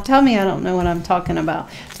 Don't tell me I don't know what I'm talking about.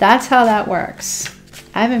 That's how that works.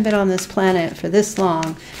 I haven't been on this planet for this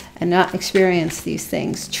long and not experienced these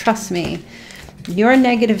things. Trust me, your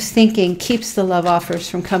negative thinking keeps the love offers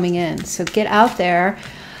from coming in. So get out there.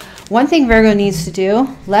 One thing Virgo needs to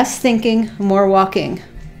do, less thinking, more walking.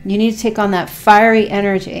 You need to take on that fiery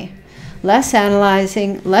energy. Less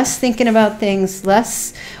analyzing, less thinking about things,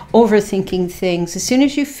 less overthinking things. As soon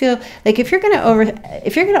as you feel like if you're gonna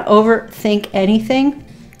overthink anything,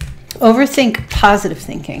 overthink positive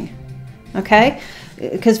thinking. Okay?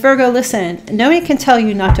 Because Virgo, listen, nobody can tell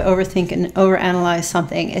you not to overthink and overanalyze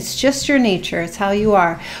something. It's just your nature. It's how you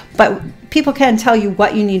are. But people can tell you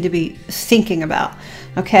what you need to be thinking about.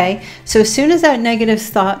 Okay? So as soon as that negative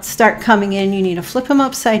thoughts start coming in, you need to flip them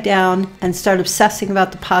upside down and start obsessing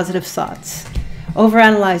about the positive thoughts.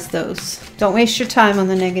 Overanalyze those. Don't waste your time on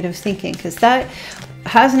the negative thinking, because that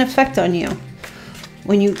has an effect on you.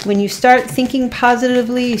 When you start thinking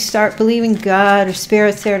positively, you start believing God or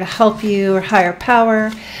Spirit's there to help you, or higher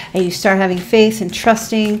power, and you start having faith and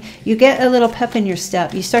trusting, you get a little pep in your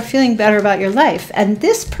step. You start feeling better about your life. And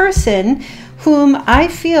this person, whom I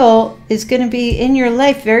feel is going to be in your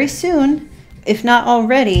life very soon, if not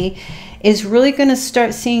already, is really going to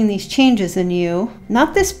start seeing these changes in you.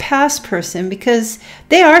 Not this past person, because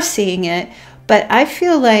they are seeing it. But I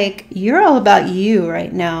feel like you're all about you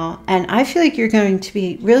right now. And I feel like you're going to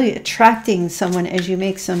be really attracting someone as you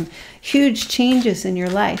make some huge changes in your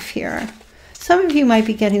life here. Some of you might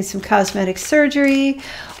be getting some cosmetic surgery,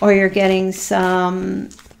 or you're getting some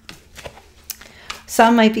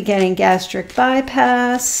might be getting gastric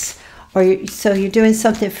bypass, or so you're doing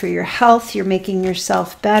something for your health. You're making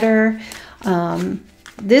yourself better.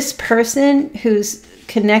 This person who's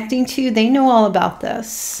connecting to you, they know all about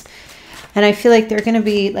this. And I feel like they're going to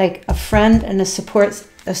be like a friend and a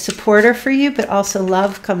supporter for you, but also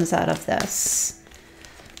love comes out of this,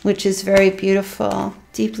 which is very beautiful.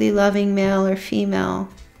 Deeply loving male or female,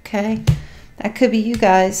 okay? That could be you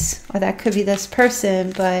guys, or that could be this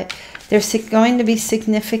person, but they're going to be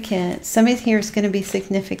significant. Somebody here is going to be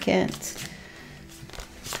significant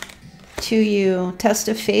to you. Test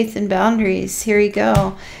of faith and boundaries. Here you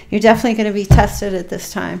go. You're definitely going to be tested at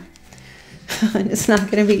this time. And it's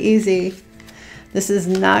not going to be easy. This is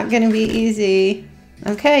not going to be easy.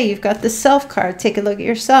 Okay, you've got the self card. Take a look at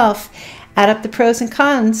yourself. Add up the pros and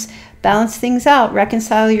cons. Balance things out.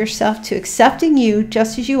 Reconcile yourself to accepting you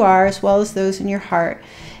just as you are, as well as those in your heart.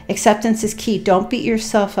 Acceptance is key. Don't beat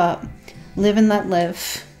yourself up. Live and let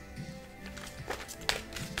live.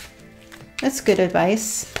 That's good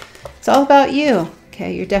advice. It's all about you.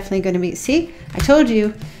 Okay, you're definitely going to be... See, I told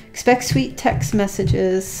you. Expect sweet text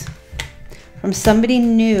messages from somebody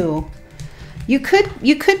new. You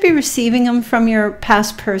could be receiving them from your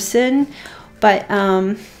past person, but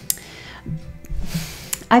I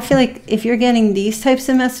feel like if you're getting these types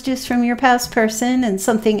of messages from your past person and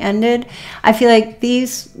something ended, I feel like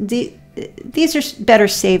these are better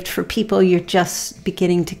saved for people you're just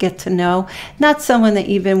beginning to get to know, not someone that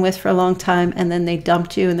you've been with for a long time and then they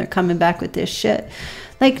dumped you and they're coming back with this shit.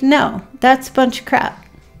 Like, no, that's a bunch of crap.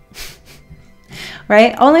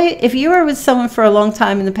 Right? Only if you were with someone for a long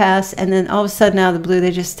time in the past and then all of a sudden out of the blue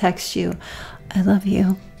they just text you, I love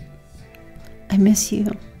you, I miss you.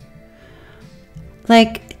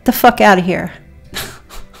 Like, get the fuck out of here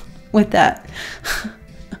with that.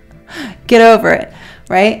 Get over it,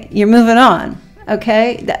 right? You're moving on,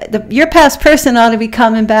 okay? Your past person ought to be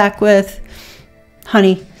coming back with,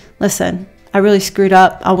 honey, listen, I really screwed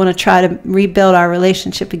up. I want to try to rebuild our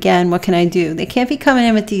relationship again. What can I do? They can't be coming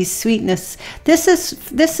in with these sweetness. This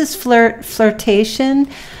is flirtation.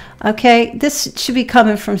 Okay, this should be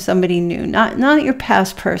coming from somebody new, not your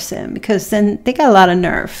past person, because then they got a lot of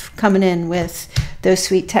nerve coming in with those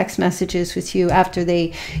sweet text messages with you after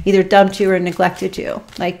they either dumped you or neglected you.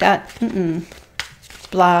 Like that,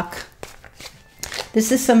 block.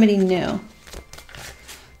 This is somebody new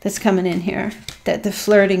that's coming in here, that the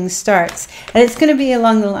flirting starts. And it's going to be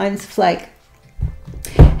along the lines of like,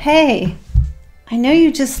 hey, I know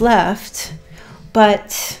you just left,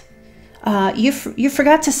 but you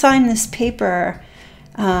forgot to sign this paper.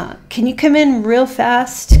 Can you come in real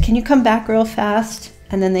fast? Can you come back real fast?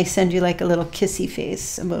 And then they send you like a little kissy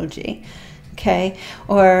face emoji. Okay.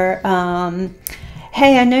 Or,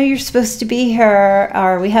 hey, I know you're supposed to be here,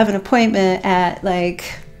 or we have an appointment at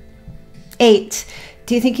like 8.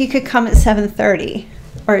 Do you think you could come at 7:30?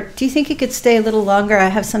 Or do you think you could stay a little longer? I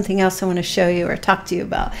have something else I want to show you or talk to you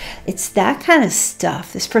about. It's that kind of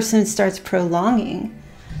stuff. This person starts prolonging.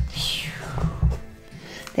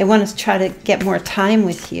 They want to try to get more time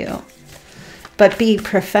with you, but be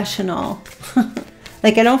professional.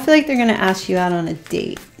 Like, I don't feel like they're going to ask you out on a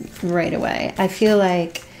date right away. I feel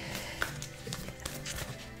like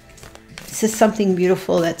this is something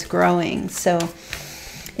beautiful that's growing. So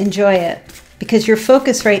enjoy it, because your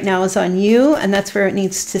focus right now is on you, and that's where it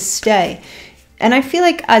needs to stay. And I feel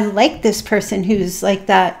like I like this person who's like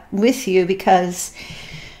that with you, because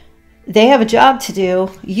they have a job to do.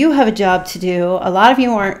 You have a job to do. A lot of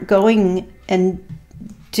you aren't going and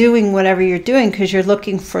doing whatever you're doing because you're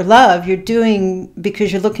looking for love. You're doing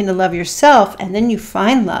because you're looking to love yourself, and then you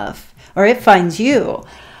find love, or it finds you.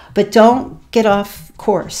 But don't get off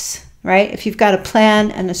course, right? If you've got a plan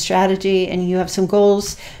and a strategy and you have some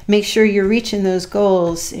goals, make sure you're reaching those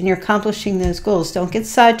goals and you're accomplishing those goals. Don't get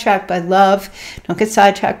sidetracked by love. Don't get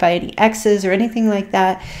sidetracked by any exes or anything like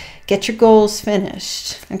that. Get your goals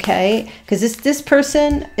finished, okay? Because this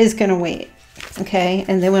person is going to wait, okay?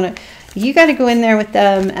 And they want to... You got to go in there with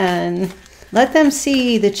them and let them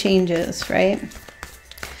see the changes, right?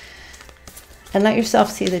 And let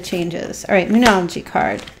yourself see the changes. All right, Moonology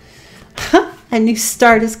card. A new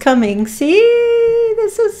start is coming. See?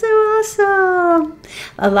 This is so awesome.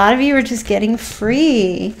 A lot of you are just getting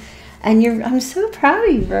free. And I'm so proud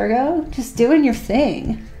of you, Virgo. Just doing your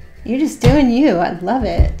thing. You're just doing you. I love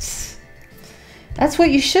it. That's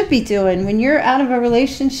what you should be doing when you're out of a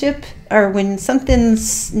relationship, or when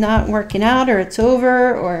something's not working out, or it's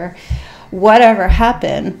over, or whatever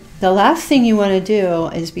happened. The last thing you want to do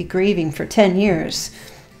is be grieving for 10 years.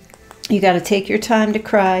 You got to take your time to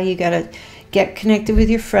cry. You got to get connected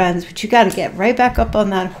with your friends, but you got to get right back up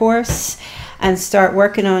on that horse and start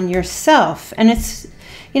working on yourself. And it's,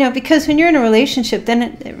 you know, because when you're in a relationship,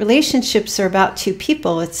 then relationships are about two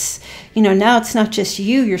people. It's, you know, now it's not just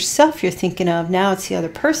you, yourself you're thinking of. Now it's the other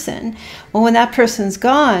person. Well, when that person's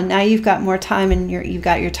gone, now you've got more time, and you've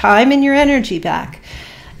got your time and your energy back.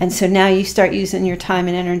 And so now you start using your time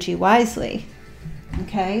and energy wisely.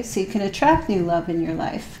 Okay, so you can attract new love in your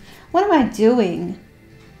life. What am I doing?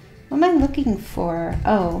 What am I looking for?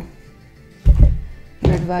 Oh,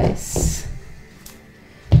 your advice.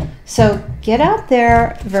 So get out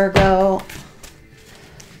there, Virgo.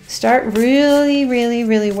 Start really, really,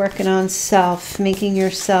 really working on self, making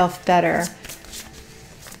yourself better.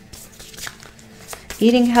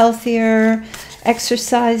 Eating healthier,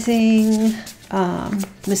 exercising,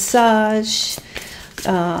 massage,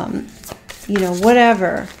 you know,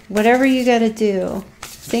 whatever you got to do.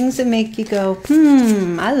 Things that make you go,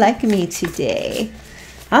 I like me today.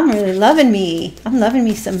 I'm really loving me. I'm loving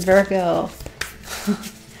me some Virgo.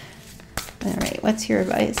 All right, what's your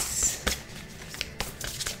advice?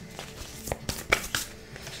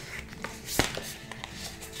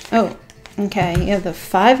 Oh, okay, you have the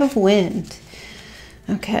 5 of Wind.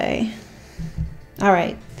 Okay. All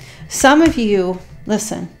right. Some of you,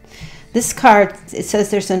 listen, this card, it says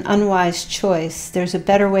there's an unwise choice. There's a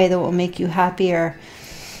better way that will make you happier.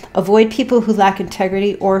 Avoid people who lack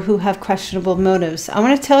integrity or who have questionable motives. I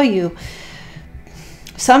want to tell you,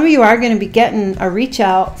 some of you are going to be getting a reach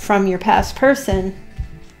out from your past person.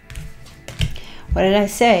 What did I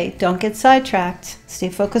say? Don't get sidetracked. Stay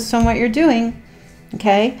focused on what you're doing.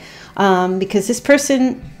 Okay? Because this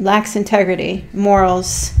person lacks integrity,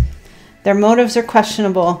 morals. Their motives are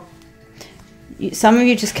questionable. Some of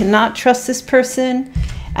you just cannot trust this person,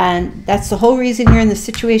 and that's the whole reason you're in the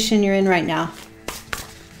situation you're in right now.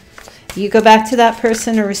 You go back to that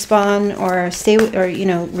person, or respond, or stay, or, you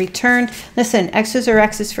know, return. Listen, exes are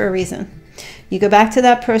exes for a reason. You go back to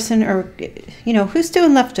that person, or, you know, who's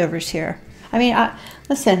doing leftovers here? I mean,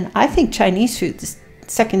 listen, I think Chinese food the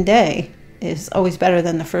second day is always better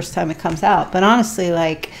than the first time it comes out. But honestly,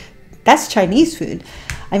 like, that's Chinese food.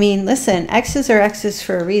 I mean, listen, exes are exes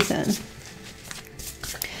for a reason.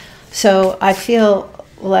 So I feel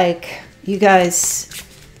like you guys,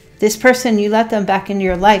 this person, you let them back into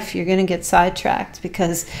your life, you're going to get sidetracked,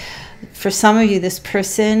 because for some of you, this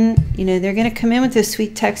person, you know, they're going to come in with those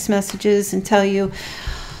sweet text messages and tell you,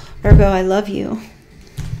 Virgo, I love you.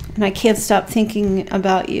 And I can't stop thinking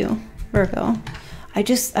about you, Virgo.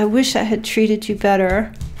 I wish I had treated you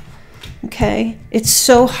better. Okay? It's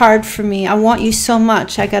so hard for me. I want you so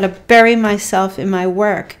much. I got to bury myself in my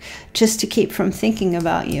work just to keep from thinking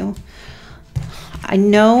about you. I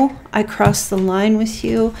know I crossed the line with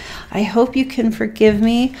you. I hope you can forgive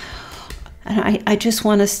me. And I just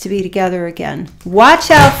want us to be together again. Watch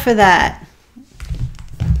out for that.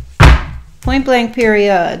 Point blank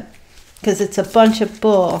period. Because it's a bunch of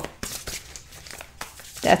bull.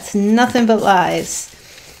 That's nothing but lies.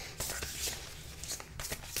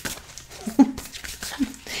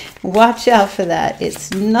 Watch out for that.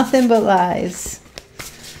 It's nothing but lies.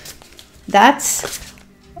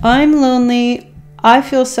 I'm lonely. I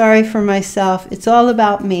feel sorry for myself. It's all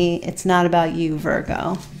about me. It's not about you,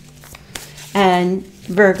 Virgo. And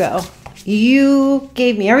Virgo, you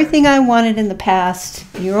gave me everything I wanted in the past.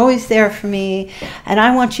 You're always there for me. And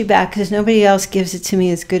I want you back because nobody else gives it to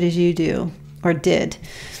me as good as you do or did.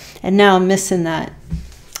 And now I'm missing that.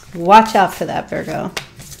 Watch out for that, Virgo.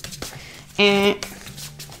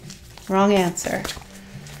 Wrong answer.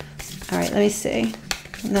 All right, let me see.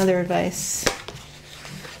 Another advice.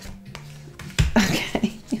 Okay,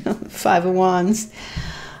 Five of Wands.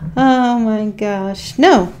 Oh my gosh.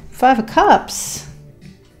 No, Five of Cups.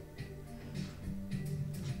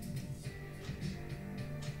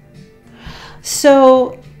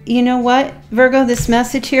 So, you know what, Virgo, this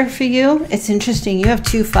message here for you, it's interesting. You have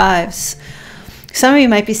 2 5s. Some of you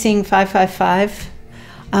might be seeing 555.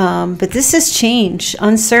 But this is change,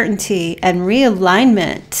 uncertainty, and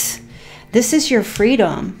realignment. This is your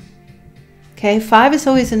freedom. Okay, 5 is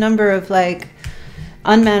always a number of like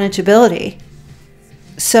unmanageability.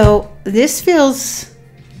 So this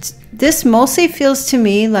mostly feels to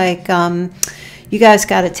me like you guys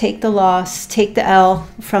got to take the loss, take the L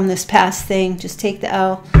from this past thing. Just take the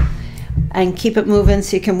L and keep it moving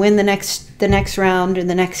so you can win the next round or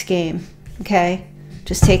the next game. Okay,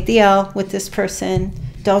 just take the L with this person.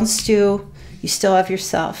 Don't stew. You still have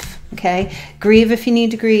yourself. Okay, grieve if you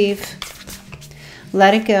need to grieve.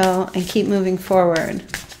 Let it go and keep moving forward.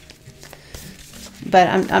 But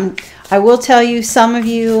I will tell you, some of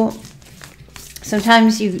you,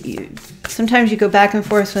 sometimes you go back and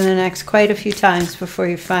forth with an ex quite a few times before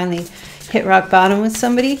you finally hit rock bottom with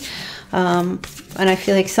somebody. And I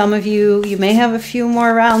feel like some of you may have a few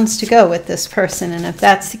more rounds to go with this person. And if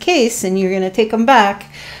that's the case and you're going to take them back,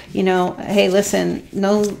 hey, listen,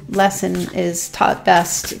 no lesson is taught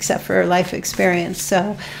best except for life experience.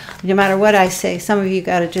 So no matter what I say, some of you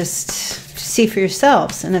got to just see for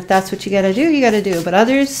yourselves. And if that's what you got to do, you got to do. But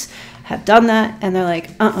others have done that and they're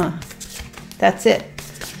like, that's it.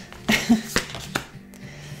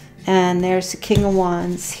 And there's the King of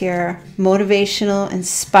Wands here. Motivational,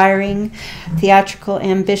 inspiring, theatrical,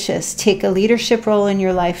 ambitious. Take a leadership role in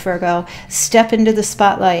your life, Virgo. Step into the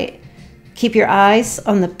spotlight. Keep your eyes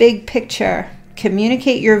on the big picture.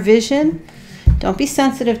 Communicate your vision. Don't be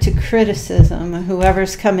sensitive to criticism.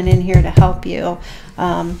 Whoever's coming in here to help you.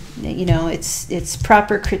 It's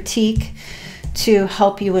proper critique to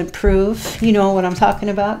help you improve. You know what I'm talking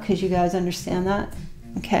about because you guys understand that.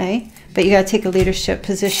 Okay? But you got to take a leadership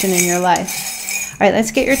position in your life. All right,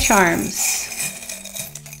 let's get your charms.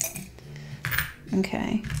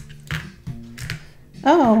 Okay.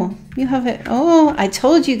 Oh, you have it. Oh, I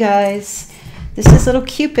told you guys. This is little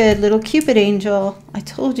Cupid angel. I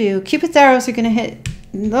told you. Cupid's arrows are going to hit.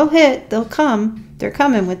 They'll hit. They'll come. They're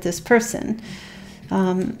coming with this person.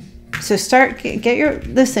 So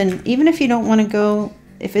listen, even if you don't want to go,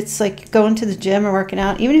 if it's like going to the gym or working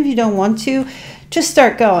out, even if you don't want to, just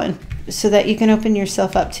start going so that you can open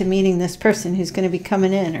yourself up to meeting this person who's going to be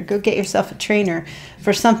coming in, or go get yourself a trainer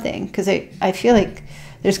for something, because I feel like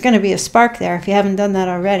there's going to be a spark there if you haven't done that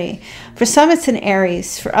already. For some, it's an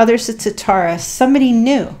Aries. For others, it's a Taurus. Somebody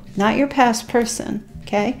new, not your past person,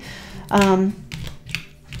 okay?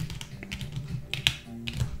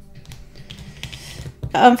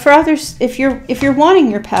 For others, if you're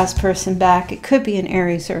wanting your past person back, it could be an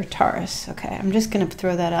Aries or a Taurus. Okay, I'm just going to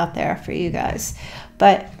throw that out there for you guys.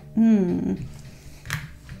 But,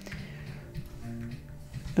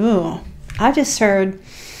 ooh, I just heard,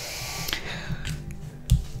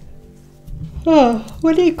 oh,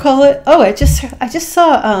 what do you call it? Oh, I just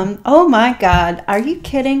saw, oh my God, are you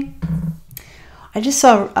kidding? I just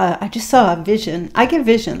saw a vision. I get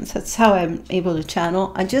visions. That's how I'm able to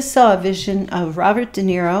channel. I just saw a vision of Robert De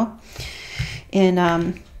Niro in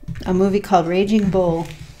a movie called Raging Bull.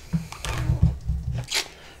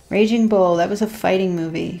 Raging Bull. That was a fighting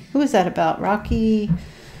movie. Who was that about? Rocky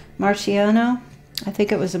Marciano? I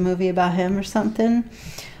think it was a movie about him or something.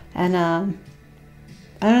 And I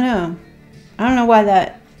don't know. I don't know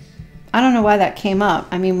why that came up.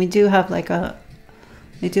 I mean, we do have like a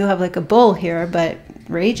bull here, but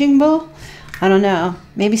Raging Bull? I don't know.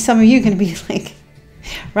 Maybe some of you are going to be like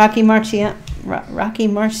Rocky Marciano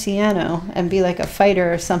and be like a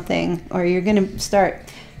fighter or something. Or you're going to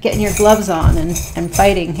start getting your gloves on and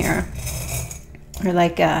fighting here. Or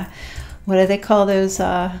like, what do they call those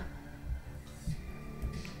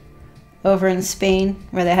over in Spain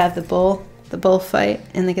where they have the bull fight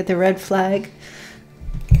and they get the red flag?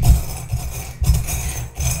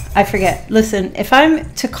 I forget. Listen, if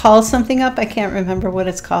I'm to call something up, I can't remember what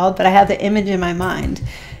it's called, but I have the image in my mind,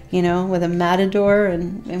 with a matador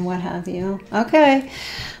and what have you. Okay.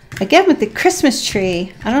 Again, with the Christmas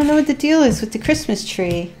tree. I don't know what the deal is with the Christmas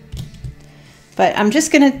tree. But I'm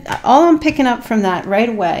just going to, all I'm picking up from that right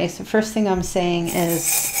away, so first thing I'm saying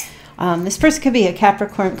is, this person could be a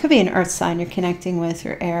Capricorn, could be an earth sign you're connecting with,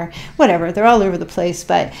 or air, whatever. They're all over the place,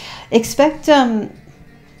 but expect, so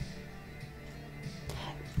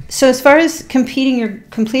as far as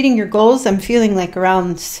completing your goals, I'm feeling like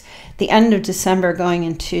around the end of December going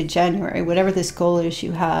into January, whatever this goal is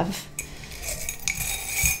you have.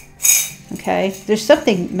 Okay, there's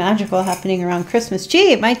something magical happening around Christmas.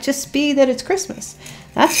 Gee, it might just be that it's Christmas.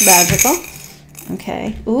 That's magical.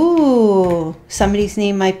 Okay. Ooh, somebody's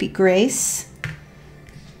name might be Grace.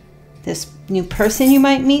 This new person you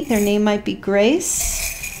might meet, their name might be Grace.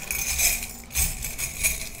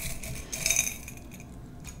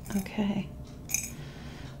 Okay.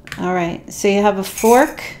 All right, so you have a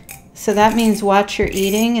fork. So that means watch your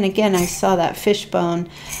eating. And again, I saw that fish bone.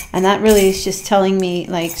 And that really is just telling me,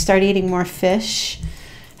 like, start eating more fish.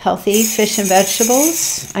 Healthy fish and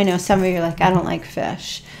vegetables. I know some of you are like, I don't like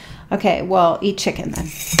fish. Okay, well, eat chicken then.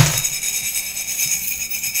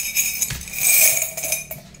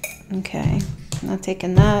 Okay, I'm not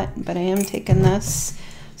taking that, but I am taking this.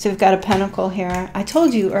 So we've got a pentacle here. I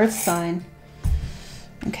told you, earth sign.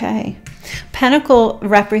 Okay. Pentacle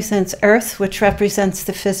represents earth, which represents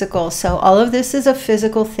the physical. So all of this is a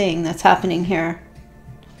physical thing that's happening here.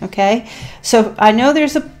 Okay, so I know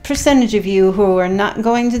there's a percentage of you who are not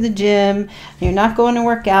going to the gym, you're not going to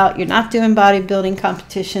work out, you're not doing bodybuilding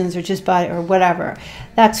competitions or just body or whatever.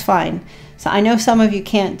 That's fine. So I know some of you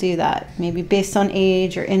can't do that, maybe based on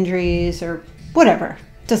age or injuries or whatever.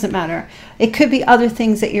 Doesn't matter. It could be other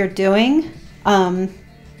things that you're doing.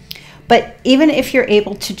 But even if you're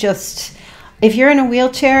able to just, if you're in a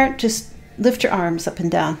wheelchair, just lift your arms up and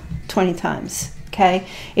down 20 times. Okay,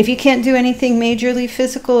 if you can't do anything majorly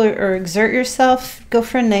physical or exert yourself, go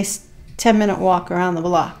for a nice 10-minute walk around the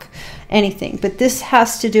block. Anything, but this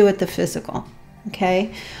has to do with the physical.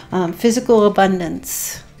 Okay, physical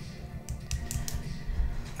abundance.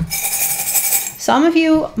 Some of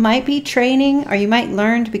you might be training, or you might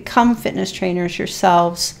learn to become fitness trainers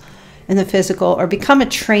yourselves in the physical, or become a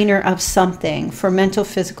trainer of something for mental,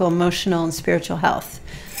 physical, emotional, and spiritual health.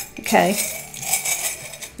 Okay.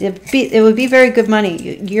 It would be very good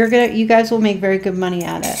money. You guys will make very good money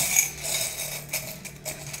at it.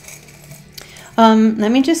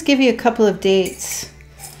 Let me just give you a couple of dates.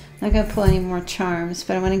 I'm not going to pull any more charms,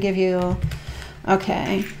 but I want to give you,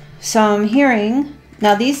 okay. So I'm hearing,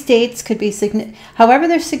 now these dates could be, however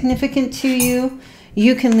they're significant to you,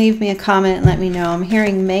 you can leave me a comment and let me know. I'm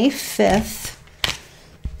hearing May 5th.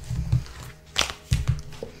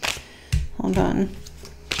 Hold on.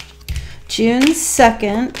 June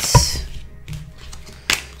 2nd,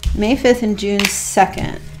 May 5th and June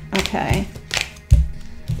 2nd, okay.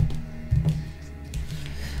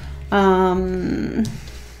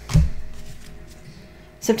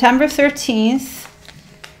 September 13th,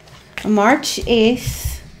 March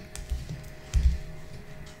 8th,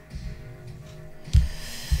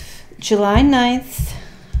 July 9th,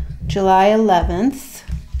 July 11th.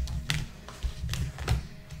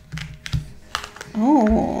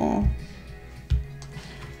 Oh.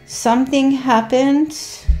 Something happened.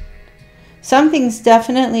 Something's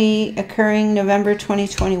definitely occurring November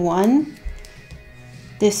 2021.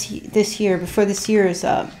 This year, before this year is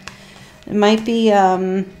up. It might be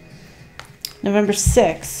November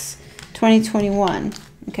 6th, 2021.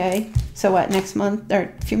 Okay. So what, next month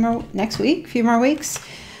or next week? A few more weeks?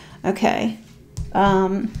 Okay. We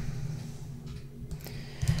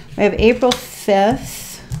have April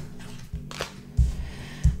 5th.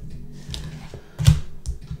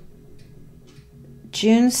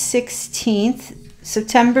 June 16th,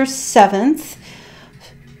 September 7th,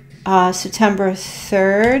 September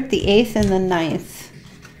 3rd, the 8th, and the 9th.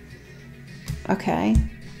 Okay.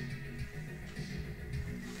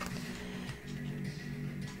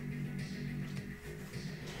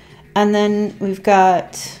 And then we've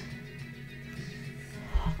got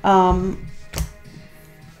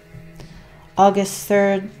August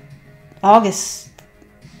 3rd, August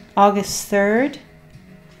 3rd.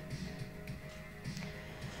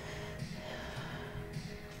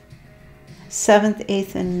 7th,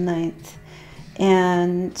 8th, and 9th.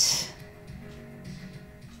 And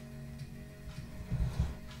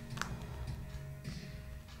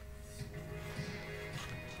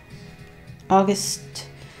August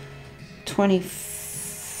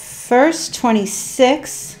 21st,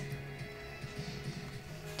 26th.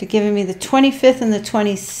 They're giving me the 25th and the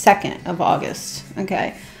 22nd of August.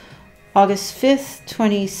 Okay. August 5th,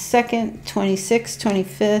 22nd, 26th,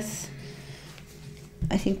 25th.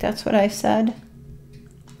 I think that's what I said.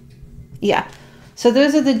 Yeah. So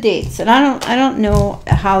those are the dates, and I don't know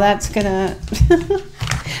how that's gonna,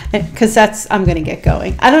 because I'm gonna get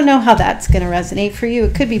going. I don't know how that's gonna resonate for you.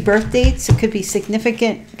 It could be birth dates, it could be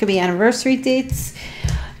significant, it could be anniversary dates,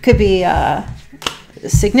 it could be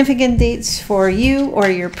significant dates for you or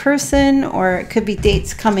your person, or it could be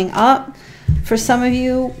dates coming up for some of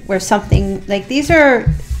you where something like these are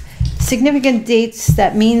significant dates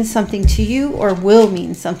that mean something to you or will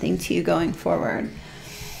mean something to you going forward.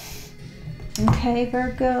 Okay,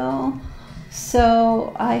 Virgo.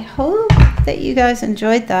 So I hope that you guys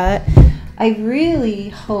enjoyed that. I really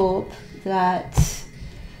hope that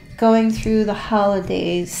going through the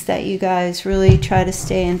holidays that you guys really try to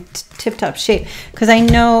stay in tip-top shape, because I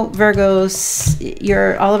know Virgos,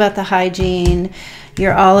 you're all about the hygiene.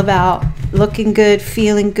 You're all about looking good,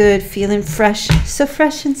 feeling fresh, so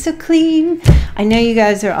fresh and so clean. I know you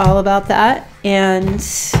guys are all about that. And,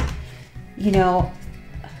 you know,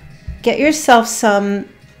 get yourself some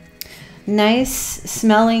nice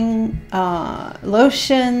smelling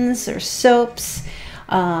lotions or soaps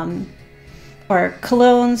or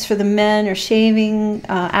colognes for the men, or shaving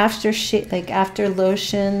after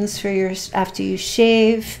lotions for after you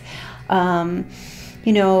shave. You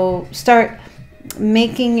know, start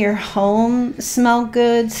making your home smell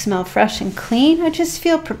good, smell fresh and clean. I just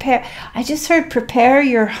feel prepared. I just heard prepare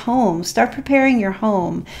your home. Start preparing your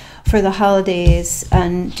home for the holidays,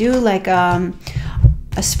 and do like a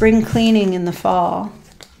spring cleaning in the fall,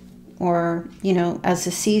 or, you know, as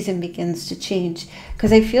the season begins to change,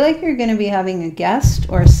 because I feel like you're going to be having a guest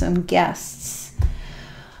or some guests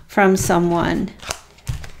from someone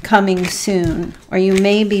coming soon, or you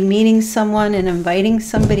may be meeting someone and inviting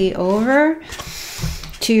somebody over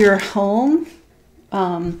to your home.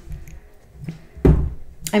 I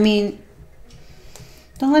mean,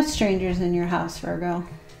 don't let strangers in your house, Virgo,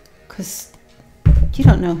 because you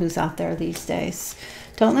don't know who's out there these days.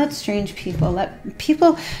 Don't let strange people, let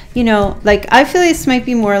people, you know, like, I feel this might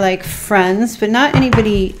be more like friends, but not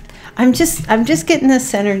anybody. I'm just getting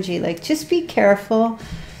this energy, like, just be careful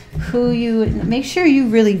who you, make sure you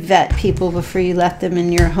really vet people before you let them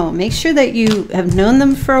in your home. Make sure that you have known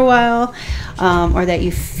them for a while, or that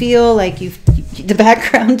you feel like the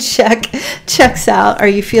background checks out, or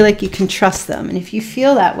you feel like you can trust them. And if you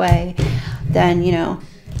feel that way, then, you know,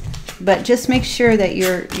 but just make sure that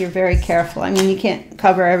you're very careful. I mean, you can't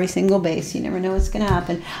cover every single base. You never know what's going to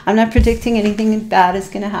happen. I'm not predicting anything bad is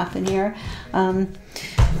going to happen here.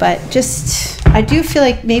 But just, I do feel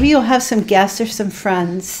like maybe you'll have some guests or some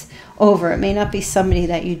friends over. It may not be somebody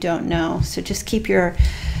that you don't know. So just put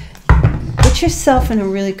yourself in a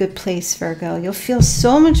really good place, Virgo. You'll feel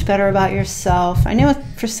so much better about yourself. I know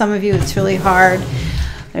for some of you it's really hard.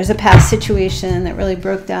 There's a past situation that really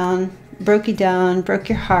broke you down, broke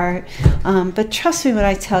your heart. But trust me when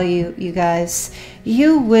I tell you, you guys,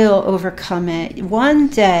 you will overcome it. One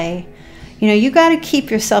day, you know, you got to keep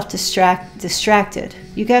yourself distracted.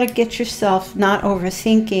 You got to get yourself not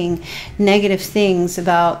overthinking negative things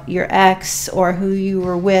about your ex, or who you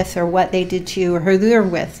were with, or what they did to you, or who they're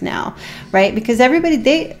with now, right? Because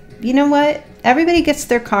everybody, you know what? Everybody gets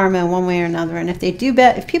their karma one way or another. And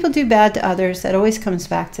if people do bad to others, that always comes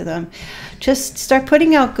back to them. Just start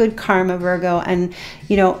putting out good karma, Virgo. And,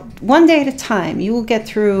 you know, one day at a time, you will get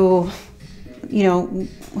through, you know,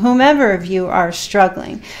 whomever of you are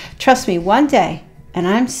struggling. Trust me, one day, and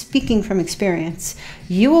I'm speaking from experience,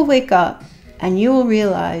 you will wake up and you will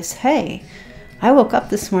realize, hey, I woke up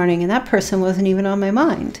this morning and that person wasn't even on my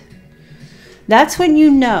mind. That's when you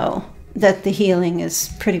know that the healing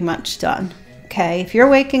is pretty much done. Okay, if you're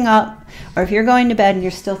waking up, or if you're going to bed and you're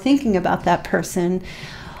still thinking about that person,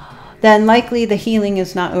 then likely the healing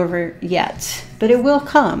is not over yet. But it will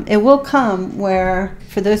come. It will come where,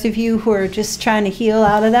 for those of you who are just trying to heal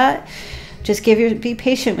out of that, just be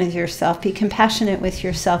patient with yourself, be compassionate with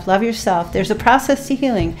yourself, love yourself. There's a process to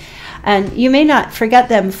healing. And you may not forget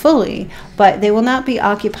them fully, but they will not be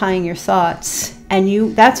occupying your thoughts.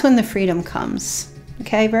 And that's when the freedom comes.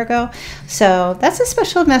 Okay, Virgo? So that's a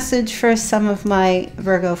special message for some of my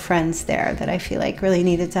Virgo friends there that I feel like really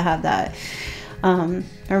needed to have that. I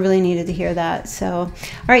really needed to hear that. So, all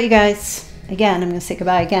right, you guys. Again, I'm going to say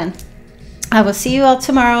goodbye again. I will see you all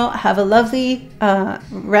tomorrow. Have a lovely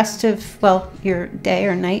rest of, well, your day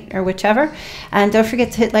or night or whichever. And don't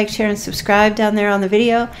forget to hit like, share, and subscribe down there on the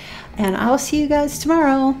video. And I will see you guys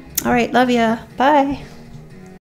tomorrow. All right, love ya. Bye.